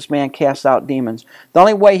demons, that this man casts out demons. The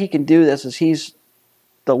only way he can do this is he's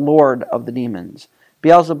the Lord of the demons.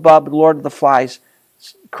 Beelzebub, the Lord of the flies.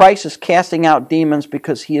 Christ is casting out demons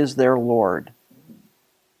because he is their Lord.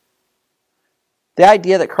 The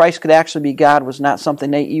idea that Christ could actually be God was not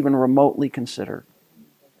something they even remotely considered.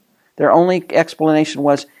 Their only explanation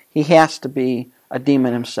was he has to be a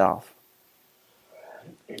demon himself.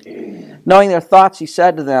 Knowing their thoughts, he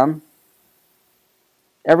said to them,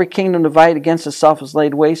 every kingdom divided against itself is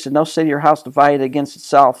laid waste, and no city or house divided against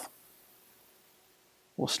itself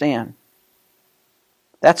will stand.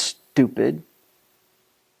 That's stupid.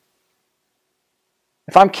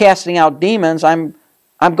 If I'm casting out demons, I'm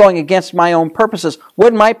going against my own purposes.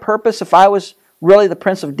 Wouldn't my purpose, if I was really the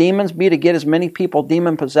prince of demons, be to get as many people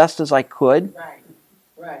demon-possessed as I could?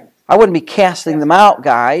 Right. I wouldn't be casting them out,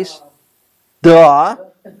 guys. Duh.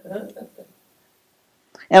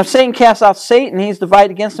 And if Satan casts out Satan, he's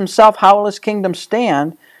divided against himself. How will his kingdom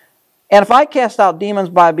stand? And if I cast out demons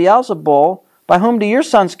by Beelzebul, by whom do your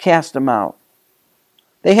sons cast them out?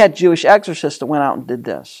 They had Jewish exorcists that went out and did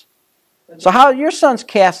this. So how are your sons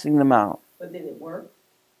casting them out? But did it work?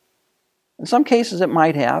 In some cases it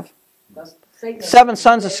might have. 7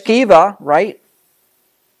 sons of Sceva, right?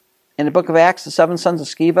 In the book of Acts, the 7 sons of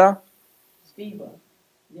Sceva. Sceva.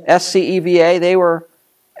 S-C-E-V-A, they were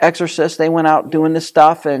exorcists. They went out doing this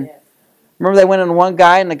stuff. And remember they went in one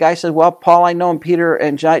guy and the guy said, well, Paul I know and Peter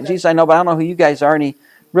and Jesus I know, but I don't know who you guys are. And he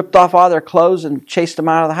ripped off all their clothes and chased them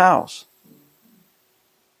out of the house.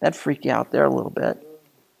 That'd freak you out there a little bit.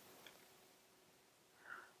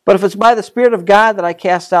 But if it's by the Spirit of God that I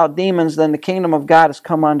cast out demons, then the kingdom of God has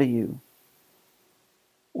come unto you.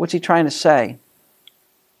 What's he trying to say?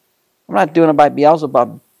 I'm not doing it by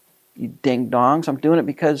Beelzebub, you ding-dongs. I'm doing it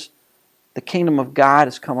because the kingdom of God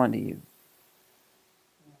has come unto you.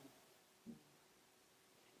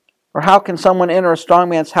 Or how can someone enter a strong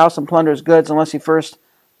man's house and plunder his goods unless he first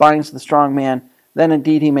binds the strong man? Then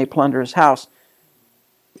indeed he may plunder his house.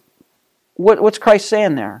 What's Christ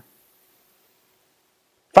saying there?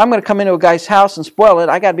 If I'm going to come into a guy's house and spoil it,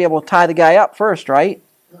 I got to be able to tie the guy up first, right?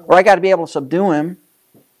 Or I got to be able to subdue him.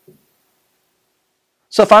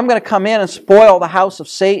 So if I'm going to come in and spoil the house of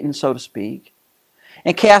Satan, so to speak,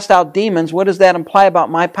 and cast out demons, what does that imply about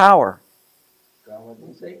my power? Stronger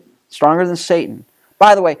than Satan. Stronger than Satan.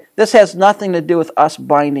 By the way, this has nothing to do with us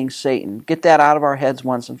binding Satan. Get that out of our heads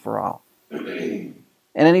once and for all.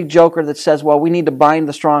 And any joker that says, well, we need to bind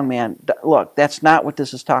the strong man, look, that's not what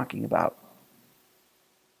this is talking about.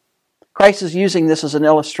 Christ is using this as an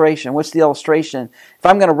illustration. What's the illustration? If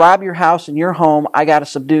I'm going to rob your house and your home, I got to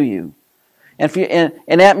subdue you. And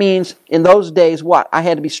that means in those days, what? I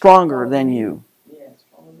had to be stronger than you.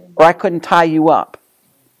 Or I couldn't tie you up.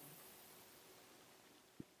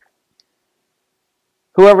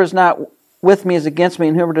 Whoever is not with me is against me,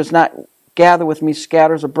 and whoever does not gather with me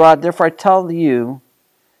scatters abroad. Therefore I tell you,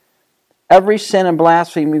 every sin and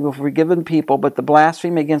blasphemy will be forgiven people, but the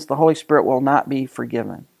blasphemy against the Holy Spirit will not be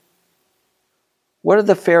forgiven. What are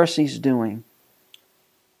the Pharisees doing?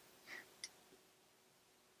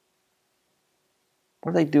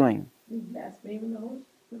 What are they doing? Blaspheming the Holy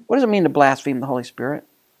Spirit. What does it mean to blaspheme the Holy Spirit?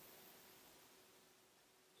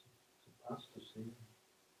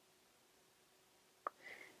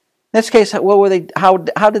 In this case, what were they? How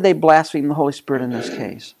did they blaspheme the Holy Spirit in this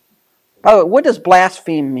case? By the way, what does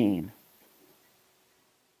blaspheme mean?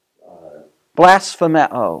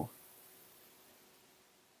 Blasphemeo.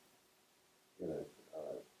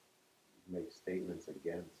 Make statements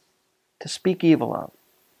against. To speak evil of.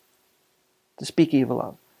 To speak evil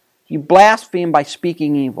of. You blaspheme by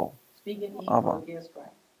speaking evil. Speaking Of evil a- against Christ.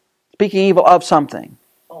 Speaking evil of something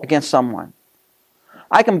Oh. against someone.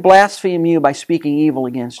 I can blaspheme you by speaking evil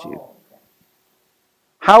against you. Oh, okay.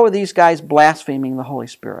 How are these guys blaspheming the Holy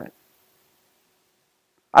Spirit?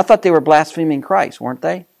 I thought they were blaspheming Christ, weren't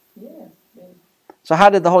they? Yes. So how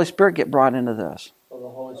did the Holy Spirit get brought into this? Well, the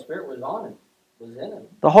Holy Spirit was on him, was in him.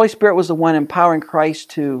 The Holy Spirit was the one empowering Christ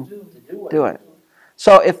to Do do it.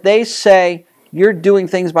 So if they say you're doing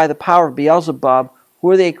things by the power of Beelzebub, who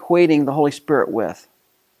are they equating the Holy Spirit with?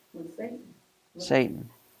 With Satan. Satan.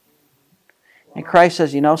 And Christ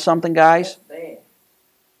says, you know something, guys? That's bad.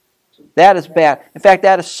 That is bad. In fact,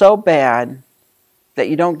 that is so bad that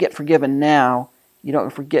you don't get forgiven now, you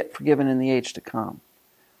don't get forgiven in the age to come.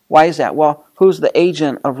 Why is that? Well, who's the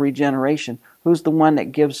agent of regeneration? Who's the one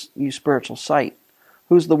that gives you spiritual sight?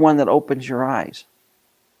 Who's the one that opens your eyes?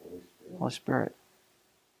 Holy Spirit.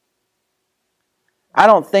 I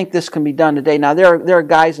don't think this can be done today. Now, there are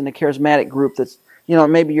guys in the charismatic group that's,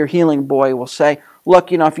 maybe your healing boy will say,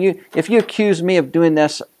 look, if you accuse me of doing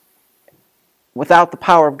this without the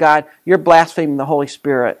power of God, you're blaspheming the Holy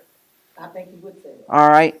Spirit. I think he would say that. All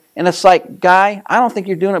right? And it's like, guy, I don't think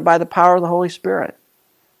you're doing it by the power of the Holy Spirit.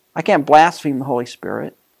 I can't blaspheme the Holy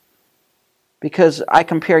Spirit because I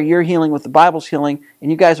compare your healing with the Bible's healing,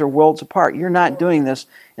 and you guys are worlds apart. You're not doing this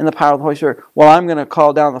in the power of the Holy Spirit. Well, I'm going to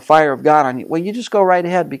call down the fire of God on you. Well, you just go right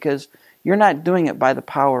ahead because you're not doing it by the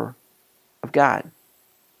power of God.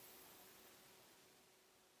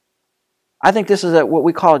 I think this is what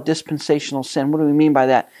we call a dispensational sin. What do we mean by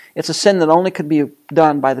that? It's a sin that only could be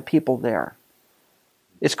done by the people there.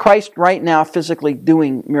 Is Christ right now physically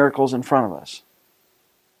doing miracles in front of us?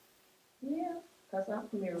 Yeah, because I'm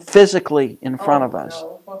familiar with Physically in front of us.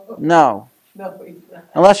 No. No. No, he's not.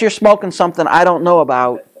 Unless you're smoking something I don't know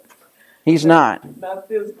about, he's not. Not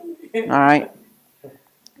physically. All right?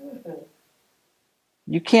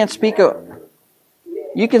 You can't speak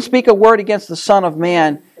you can speak a word against the Son of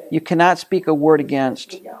Man. You cannot speak a word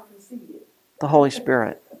against Y'all can see it. the Holy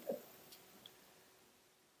Spirit.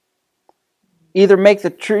 Either make the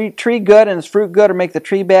tree good and its fruit good, or make the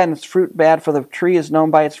tree bad and its fruit bad, for the tree is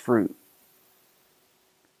known by its fruit.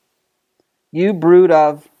 You brood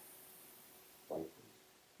of...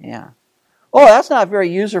 Yeah. Oh, that's not very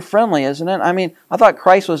user-friendly, isn't it? I mean, I thought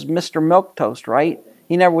Christ was Mr. Milquetoast, right?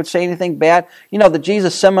 He never would say anything bad. The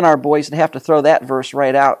Jesus seminar boys would have to throw that verse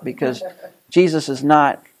right out because Jesus is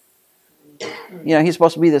not... he's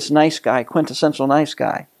supposed to be this nice guy, quintessential nice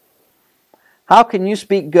guy. How can you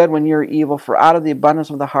speak good when you're evil? For out of the abundance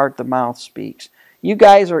of the heart, the mouth speaks. You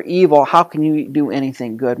guys are evil. How can you do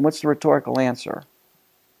anything good? And what's the rhetorical answer?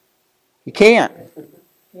 You can't.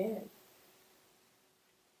 Yeah.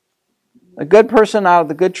 A good person out of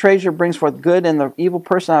the good treasure brings forth good, and the evil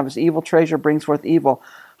person out of his evil treasure brings forth evil.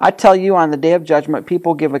 I tell you, on the day of judgment,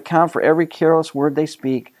 people give account for every careless word they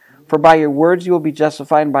speak. For by your words you will be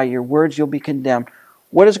justified, and by your words you'll be condemned.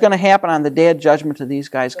 What is going to happen on the day of judgment to these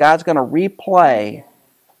guys? God's going to replay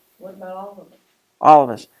What about all of them? all of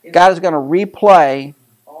us. God is going to replay,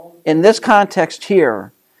 in this context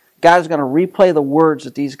here, God is going to replay the words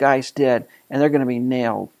that these guys did, and they're going to be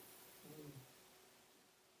nailed.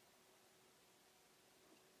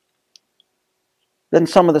 Then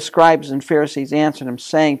some of the scribes and Pharisees answered him,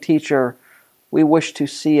 saying, Teacher, we wish to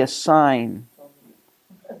see a sign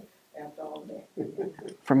After all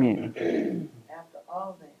that. from you. After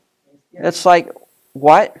all that. It's like,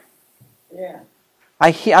 what? Yeah.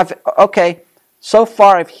 So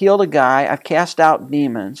far I've healed a guy, I've cast out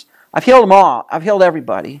demons. I've healed them all. I've healed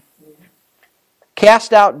everybody.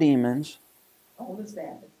 Cast out demons. On the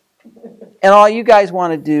Sabbath. And all you guys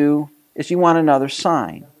want to do is you want another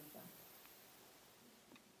sign.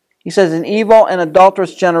 He says, an evil and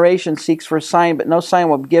adulterous generation seeks for a sign, but no sign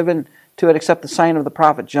will be given to it except the sign of the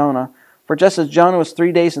prophet Jonah. For just as Jonah was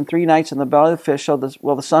 3 days and 3 nights in the belly of the fish, so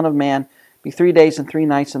will the Son of Man be 3 days and 3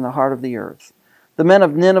 nights in the heart of the earth. The men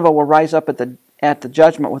of Nineveh will rise up at the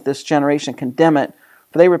judgment with this generation, condemn it,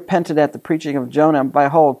 for they repented at the preaching of Jonah, and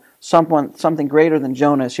behold, something greater than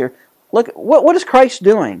Jonah is here. Look, what is Christ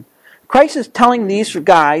doing? Christ is telling these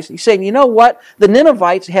guys, he's saying, you know what? The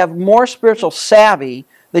Ninevites have more spiritual savvy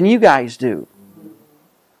than you guys do.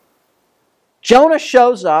 Jonah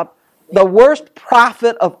shows up, the worst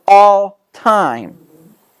prophet of all time.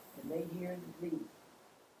 And they hear and believe.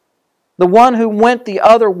 The one who went the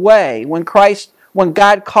other way when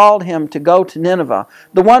God called him to go to Nineveh.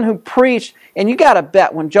 The one who preached, and you got to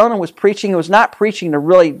bet when Jonah was preaching, he was not preaching to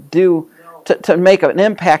really to make an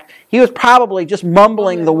impact. He was probably just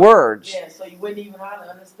mumbling the words. Yeah, so you wouldn't even hardly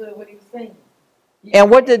understood what he was saying. And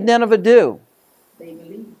what did Nineveh do? They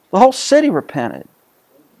believed. The whole city repented.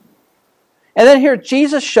 And then here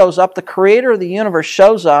Jesus shows up, the creator of the universe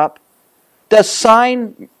shows up, does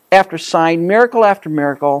sign after sign, miracle after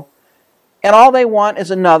miracle, and all they want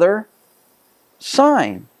is another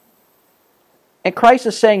sign. And Christ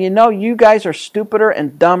is saying, you guys are stupider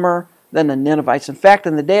and dumber than the Ninevites. In fact,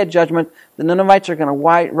 in the day of judgment, the Ninevites are going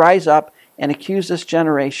to rise up and accuse this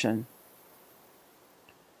generation.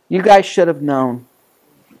 You guys should have known.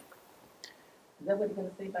 Is that what you're going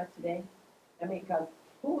to say about today? I mean, because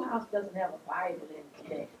who house doesn't have a Bible in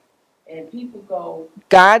today? And people go...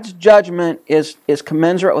 God's judgment is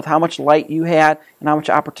commensurate with how much light you had and how much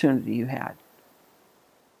opportunity you had.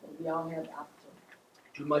 We all have the opportunity.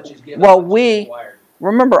 Too much is given. Well,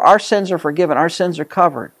 remember, our sins are forgiven. Our sins are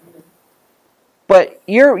covered. But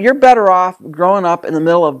you're better off growing up in the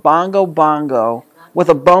middle of bongo with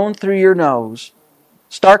a bone through your nose,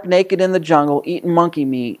 stark naked in the jungle, eating monkey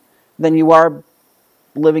meat, than you are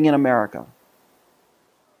living in America.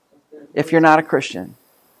 If you're not a Christian.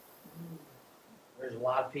 There's a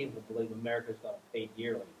lot of people who believe America's going to pay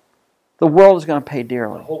dearly. The world is going to pay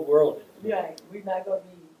dearly. The whole world is. Yeah, we're not going to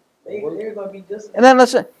be... They're going to be just... And then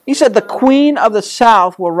listen, he said, the queen of the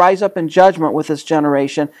south will rise up in judgment with this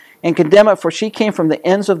generation and condemn it, for she came from the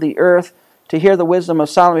ends of the earth to hear the wisdom of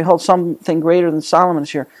Solomon. Behold, something greater than Solomon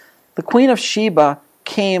is here. The queen of Sheba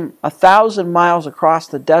came 1,000 miles across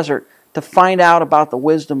the desert to find out about the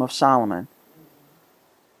wisdom of Solomon.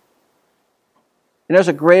 And there's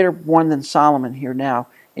a greater one than Solomon here now,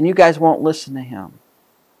 and you guys won't listen to him.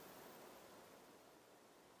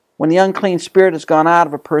 When the unclean spirit has gone out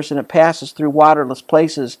of a person, it passes through waterless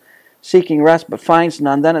places, seeking rest, but finds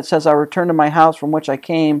none. Then it says, I'll return to my house from which I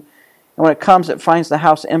came. And when it comes, it finds the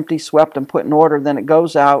house empty, swept, and put in order. Then it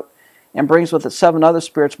goes out and brings with it 7 other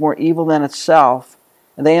spirits more evil than itself.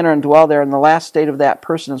 And they enter and dwell there. And the last state of that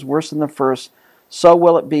person is worse than the first. So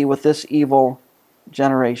will it be with this evil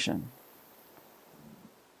generation.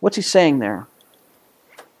 What's he saying there?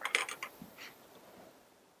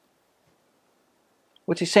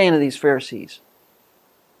 What's he saying to these Pharisees?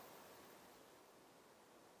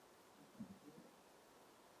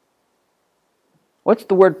 What's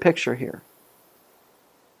the word picture here?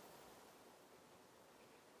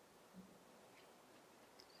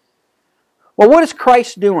 Well, what is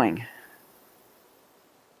Christ doing?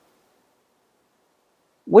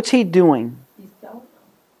 What's he doing? He's telling them.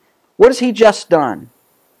 What has he just done?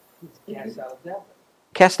 He's cast out devils.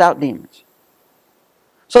 Cast out demons.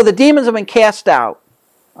 So the demons have been cast out.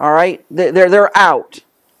 All right? They're out.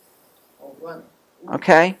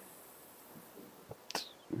 Okay?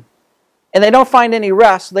 And they don't find any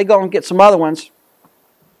rest. They go and get some other ones.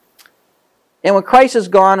 And when Christ is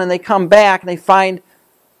gone and they come back and they find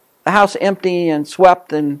the house empty and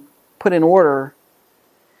swept and put in order,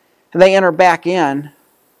 and they enter back in,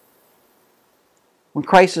 when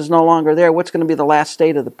Christ is no longer there, what's going to be the last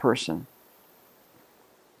state of the person?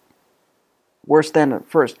 Worse than at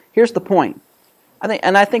first. Here's the point.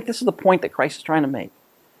 I think this is the point that Christ is trying to make.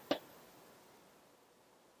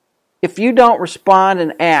 If you don't respond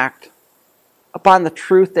and act upon the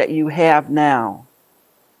truth that you have now,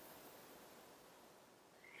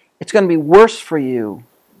 it's going to be worse for you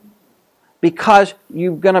because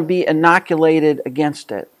you're going to be inoculated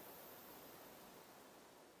against it.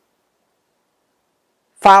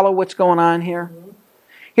 Follow what's going on here?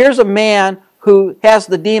 Here's a man who has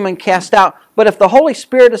the demon cast out. But if the Holy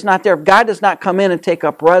Spirit is not there, if God does not come in and take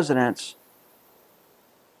up residence,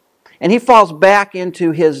 and he falls back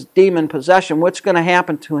into his demon possession, what's going to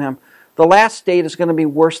happen to him? The last state is going to be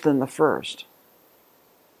worse than the first.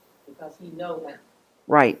 Because he knows that.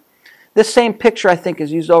 Right. This same picture, I think,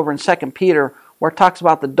 is used over in 2 Peter, where it talks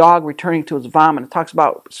about the dog returning to its vomit. It talks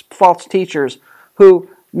about false teachers who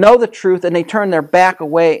know the truth and they turn their back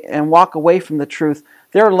away and walk away from the truth.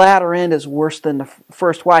 Their latter end is worse than the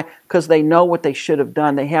first. Why? Because they know what they should have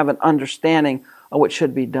done. They have an understanding of what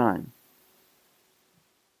should be done.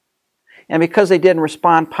 And because they didn't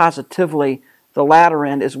respond positively, the latter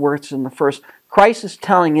end is worse than the first. Christ is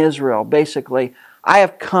telling Israel, basically, I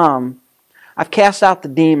have come, I've cast out the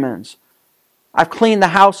demons, I've cleaned the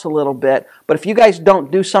house a little bit, but if you guys don't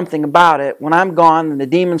do something about it, when I'm gone and the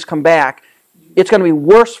demons come back, it's going to be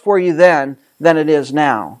worse for you then than it is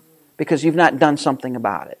now, because you've not done something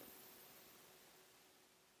about it.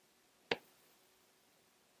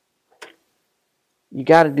 You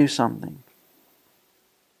got to do something.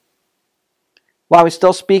 While he's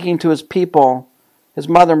still speaking to his people, his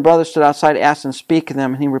mother and brother stood outside, asked him to speak to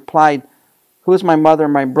them, and he replied, "Who is my mother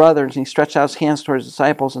and my brothers?" And he stretched out his hands toward his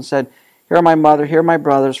disciples and said, "Here are my mother, here are my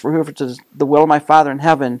brothers, for whoever does the will of my Father in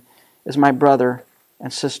heaven is my brother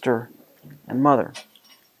and sister and mother."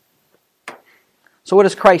 So what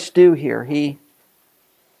does Christ do here? He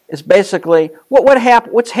is basically,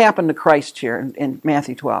 what's happened to Christ here in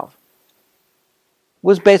Matthew 12?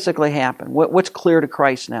 What's basically happened? What's clear to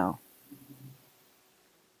Christ now?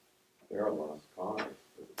 They're a lost cause.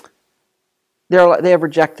 They have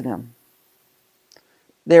rejected him.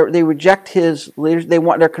 They reject his leaders.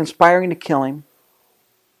 They're conspiring to kill him.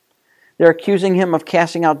 They're accusing him of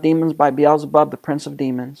casting out demons by Beelzebub, the prince of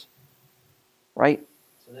demons. Right?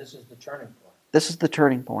 So this is the turning point. This is the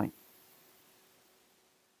turning point.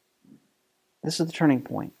 This is the turning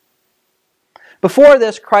point. Before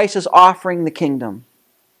this, Christ is offering the kingdom.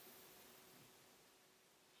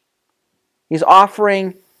 He's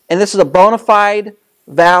offering, and this is a bona fide,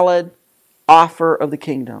 valid offer of the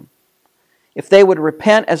kingdom. If they would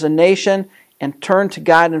repent as a nation and turn to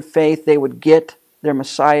God in faith, they would get their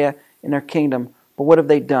Messiah in their kingdom. But what have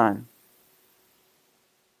they done?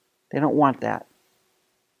 They don't want that.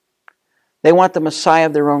 They want the Messiah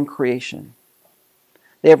of their own creation.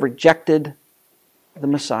 They have rejected the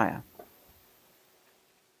Messiah.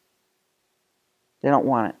 They don't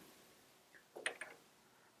want it.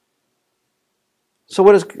 So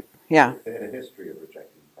what is... Yeah. They had a history of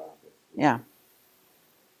rejecting prophets. Yeah.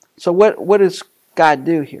 So what does God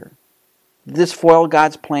do here? Did this foil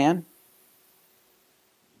God's plan?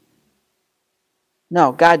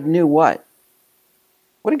 No, God knew what?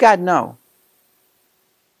 What did God know?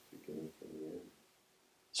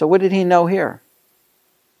 So what did he know here?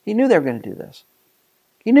 He knew they were going to do this.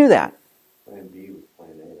 He knew that. Plan B was plan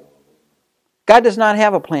A all along. God does not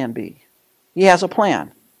have a plan B. He has a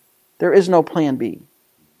plan. There is no plan B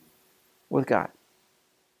with God.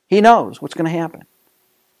 He knows what's going to happen.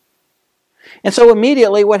 And so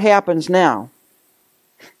immediately what happens now?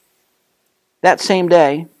 That same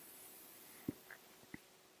day,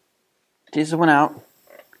 Jesus went out.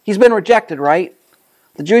 He's been rejected, right?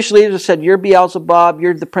 The Jewish leaders said, you're Beelzebub,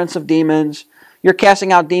 you're the prince of demons, you're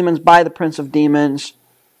casting out demons by the prince of demons.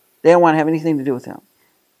 They don't want to have anything to do with him.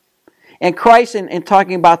 And Christ, in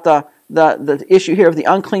talking about the issue here of the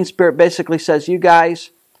unclean spirit, basically says, you guys,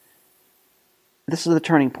 this is the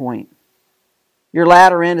turning point. Your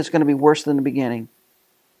latter end is going to be worse than the beginning.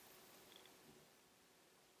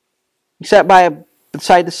 He sat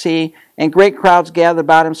beside the sea, and great crowds gathered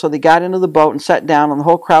about him, so they got into the boat and sat down, and the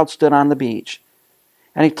whole crowd stood on the beach.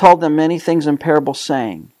 And he told them many things in parables,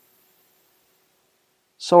 saying,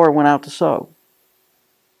 sower went out to sow.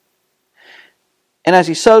 And as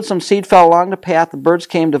he sowed, some seed fell along the path, the birds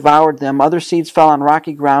came, devoured them. Other seeds fell on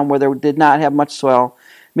rocky ground where they did not have much soil.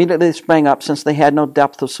 Immediately they sprang up, since they had no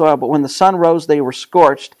depth of soil. But when the sun rose, they were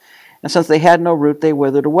scorched, and since they had no root, they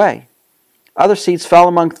withered away. Other seeds fell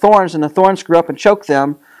among thorns, and the thorns grew up and choked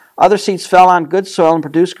them. Other seeds fell on good soil and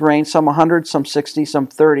produced grain, some 100, some 60, some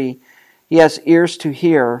 30. He has ears to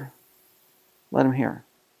hear. Let him hear.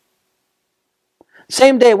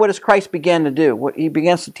 Same day, what does Christ begin to do? He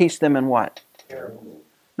begins to teach them in what? Parables.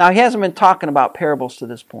 Now, he hasn't been talking about parables to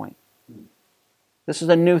this point. This is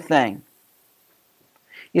a new thing.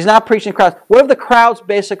 He's not preaching to crowds. What have the crowds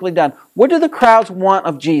basically done? What do the crowds want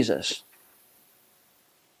of Jesus?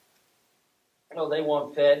 No, they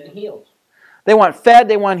want fed and healed. They want fed,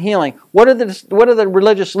 they want healing. What do the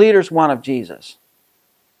religious leaders want of Jesus?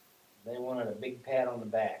 They wanted a big pat on the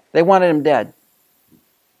back. They wanted him dead.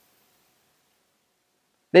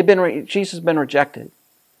 Jesus has been rejected.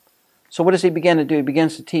 So what does he begin to do? He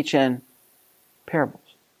begins to teach in parables.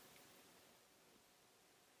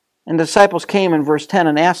 And the disciples came in verse 10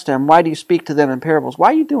 and asked him, why do you speak to them in parables? Why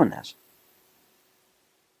are you doing this?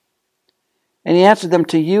 And he answered them,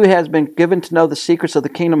 to you has been given to know the secrets of the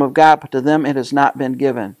kingdom of God, but to them it has not been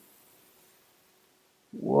given.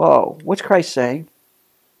 Whoa, what's Christ saying?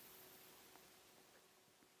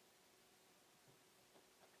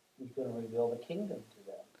 He's going to reveal the kingdom to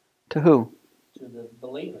them. To who? To the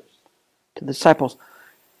believers. To the disciples.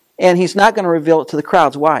 And he's not going to reveal it to the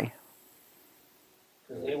crowds. Why?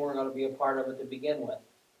 Because they weren't going to be a part of it to begin with.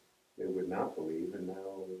 They would not believe, and now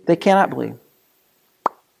They cannot believe.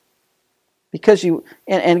 Because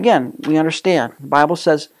and again, we understand. The Bible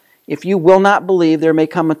says, if you will not believe, there may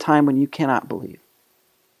come a time when you cannot believe.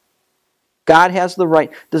 God has the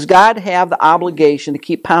right. Does God have the obligation to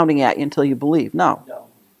keep pounding at you until you believe? No.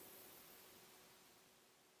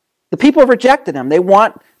 The people have rejected him. They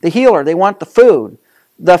want the healer. They want the food.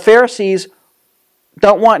 The Pharisees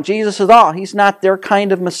don't want Jesus at all. He's not their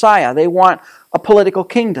kind of Messiah. They want a political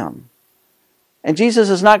kingdom. And Jesus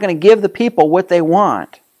is not going to give the people what they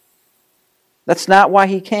want. That's not why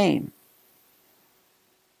he came.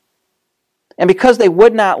 And because they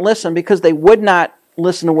would not listen,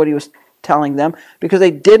 to what he was telling them, because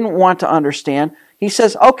they didn't want to understand, he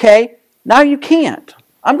says, okay, Now you can't.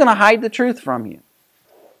 I'm going to hide the truth from you. And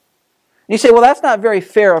you say, well, that's not very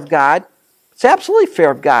fair of God. It's absolutely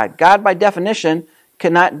fair of God. God, by definition,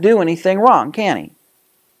 cannot do anything wrong, can he?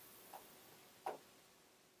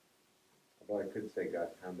 Well, I could say God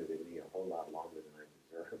pounded at me a whole lot longer than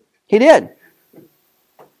I deserved. He did.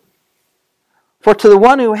 For to the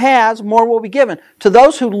one who has, more will be given. To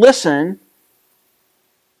those who listen,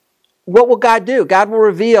 what will God do? God will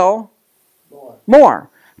reveal more.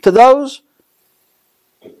 To those,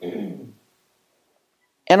 and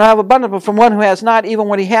I have abundance, but from one who has not, even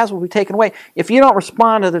what he has will be taken away. If you don't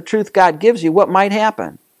respond to the truth God gives you, what might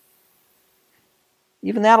happen?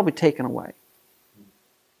 Even that will be taken away.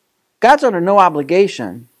 God's under no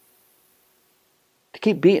obligation to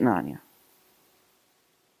keep beating on you.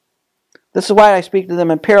 This is why I speak to them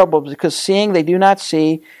in parables, because seeing they do not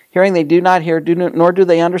see, hearing they do not hear, nor do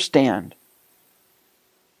they understand.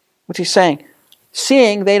 What's he saying?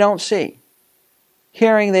 Seeing, they don't see.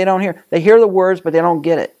 Hearing, they don't hear. They hear the words, but they don't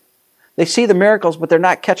get it. They see the miracles, but they're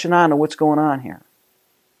not catching on to what's going on here.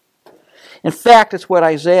 In fact, it's what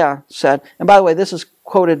Isaiah said. And by the way,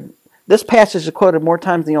 this passage is quoted more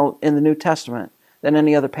times in the New Testament than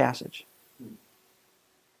any other passage.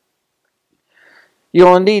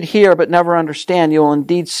 You'll indeed hear, but never understand. You'll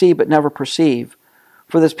indeed see, but never perceive.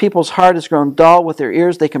 For this people's heart has grown dull. With their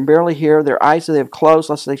ears they can barely hear. Their eyes they have closed,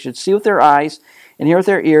 lest they should see with their eyes, and hear with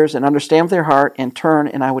their ears, and understand with their heart, and turn,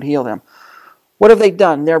 and I would heal them. What have they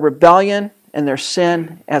done? Their rebellion and their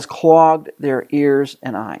sin has clogged their ears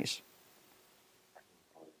and eyes.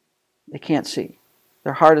 They can't see.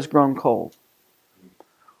 Their heart has grown cold.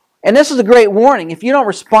 And this is a great warning. If you don't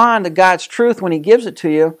respond to God's truth when he gives it to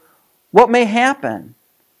you, what may happen?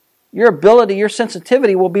 Your ability, your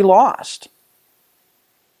sensitivity will be lost.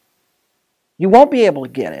 You won't be able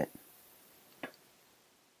to get it.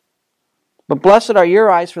 But blessed are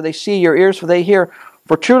your eyes, for they see, your ears, for they hear.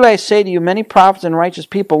 For truly I say to you, many prophets and righteous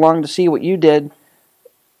people long to see what you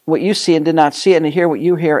see and did not see it, and to hear what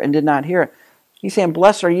you hear and did not hear it. He's saying,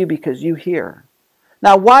 blessed are you because you hear.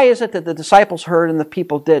 Now, why is it that the disciples heard and the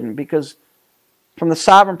people didn't? Because from the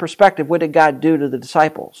sovereign perspective, what did God do to the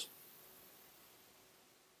disciples?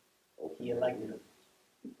 He elected them.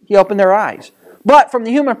 He opened their eyes. But from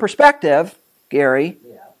the human perspective, Gary,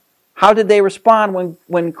 how did they respond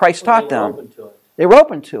when Christ taught them? Open to it. They were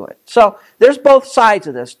open to it. So there's both sides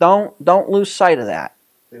of this. Don't lose sight of that.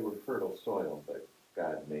 They were fertile soil, but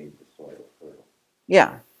God made the soil fertile.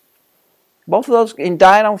 Yeah. Both of those, and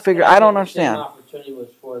I don't understand. The same opportunity was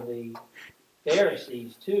for the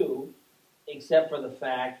Pharisees too, except for the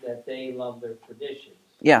fact that they loved their traditions.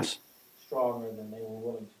 Yes. Stronger than they were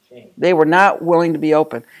willing to change. They were not willing to be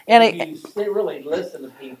open. And if you really listen to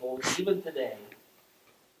people, even today,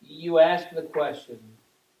 you ask the question,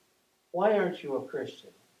 why aren't you a Christian?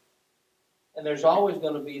 And there's always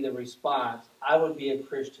going to be the response, I would be a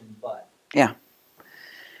Christian, but. Yeah.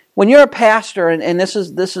 When you're a pastor, and this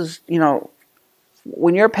is,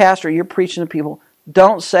 when you're a pastor, you're preaching to people,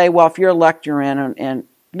 don't say, well, if you're elect, you're in, and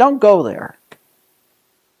don't go there.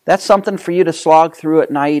 That's something for you to slog through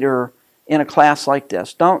at night or in a class like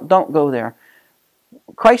this. Don't go there.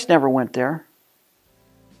 Christ never went there.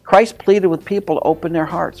 Christ pleaded with people to open their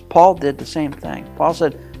hearts. Paul did the same thing. Paul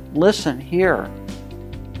said, listen, hear.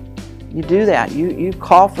 You do that. You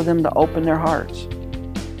call for them to open their hearts.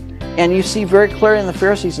 And you see very clearly in the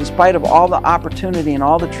Pharisees, in spite of all the opportunity and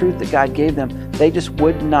all the truth that God gave them, they just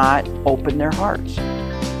would not open their hearts.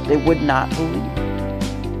 They would not believe.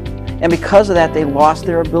 And because of that, they lost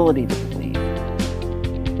their ability to believe.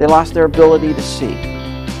 They lost their ability to see.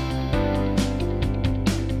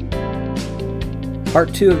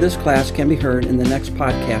 Part 2 of this class can be heard in the next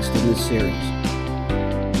podcast in this series.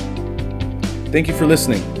 Thank you for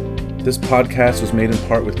listening. This podcast was made in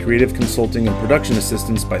part with creative consulting and production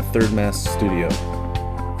assistance by Third Mass Studio.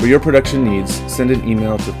 For your production needs, send an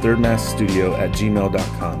email to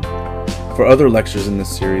thirdmassstudio@gmail.com. For other lectures in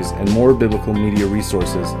this series and more biblical media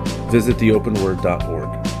resources, visit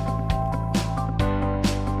theopenword.org.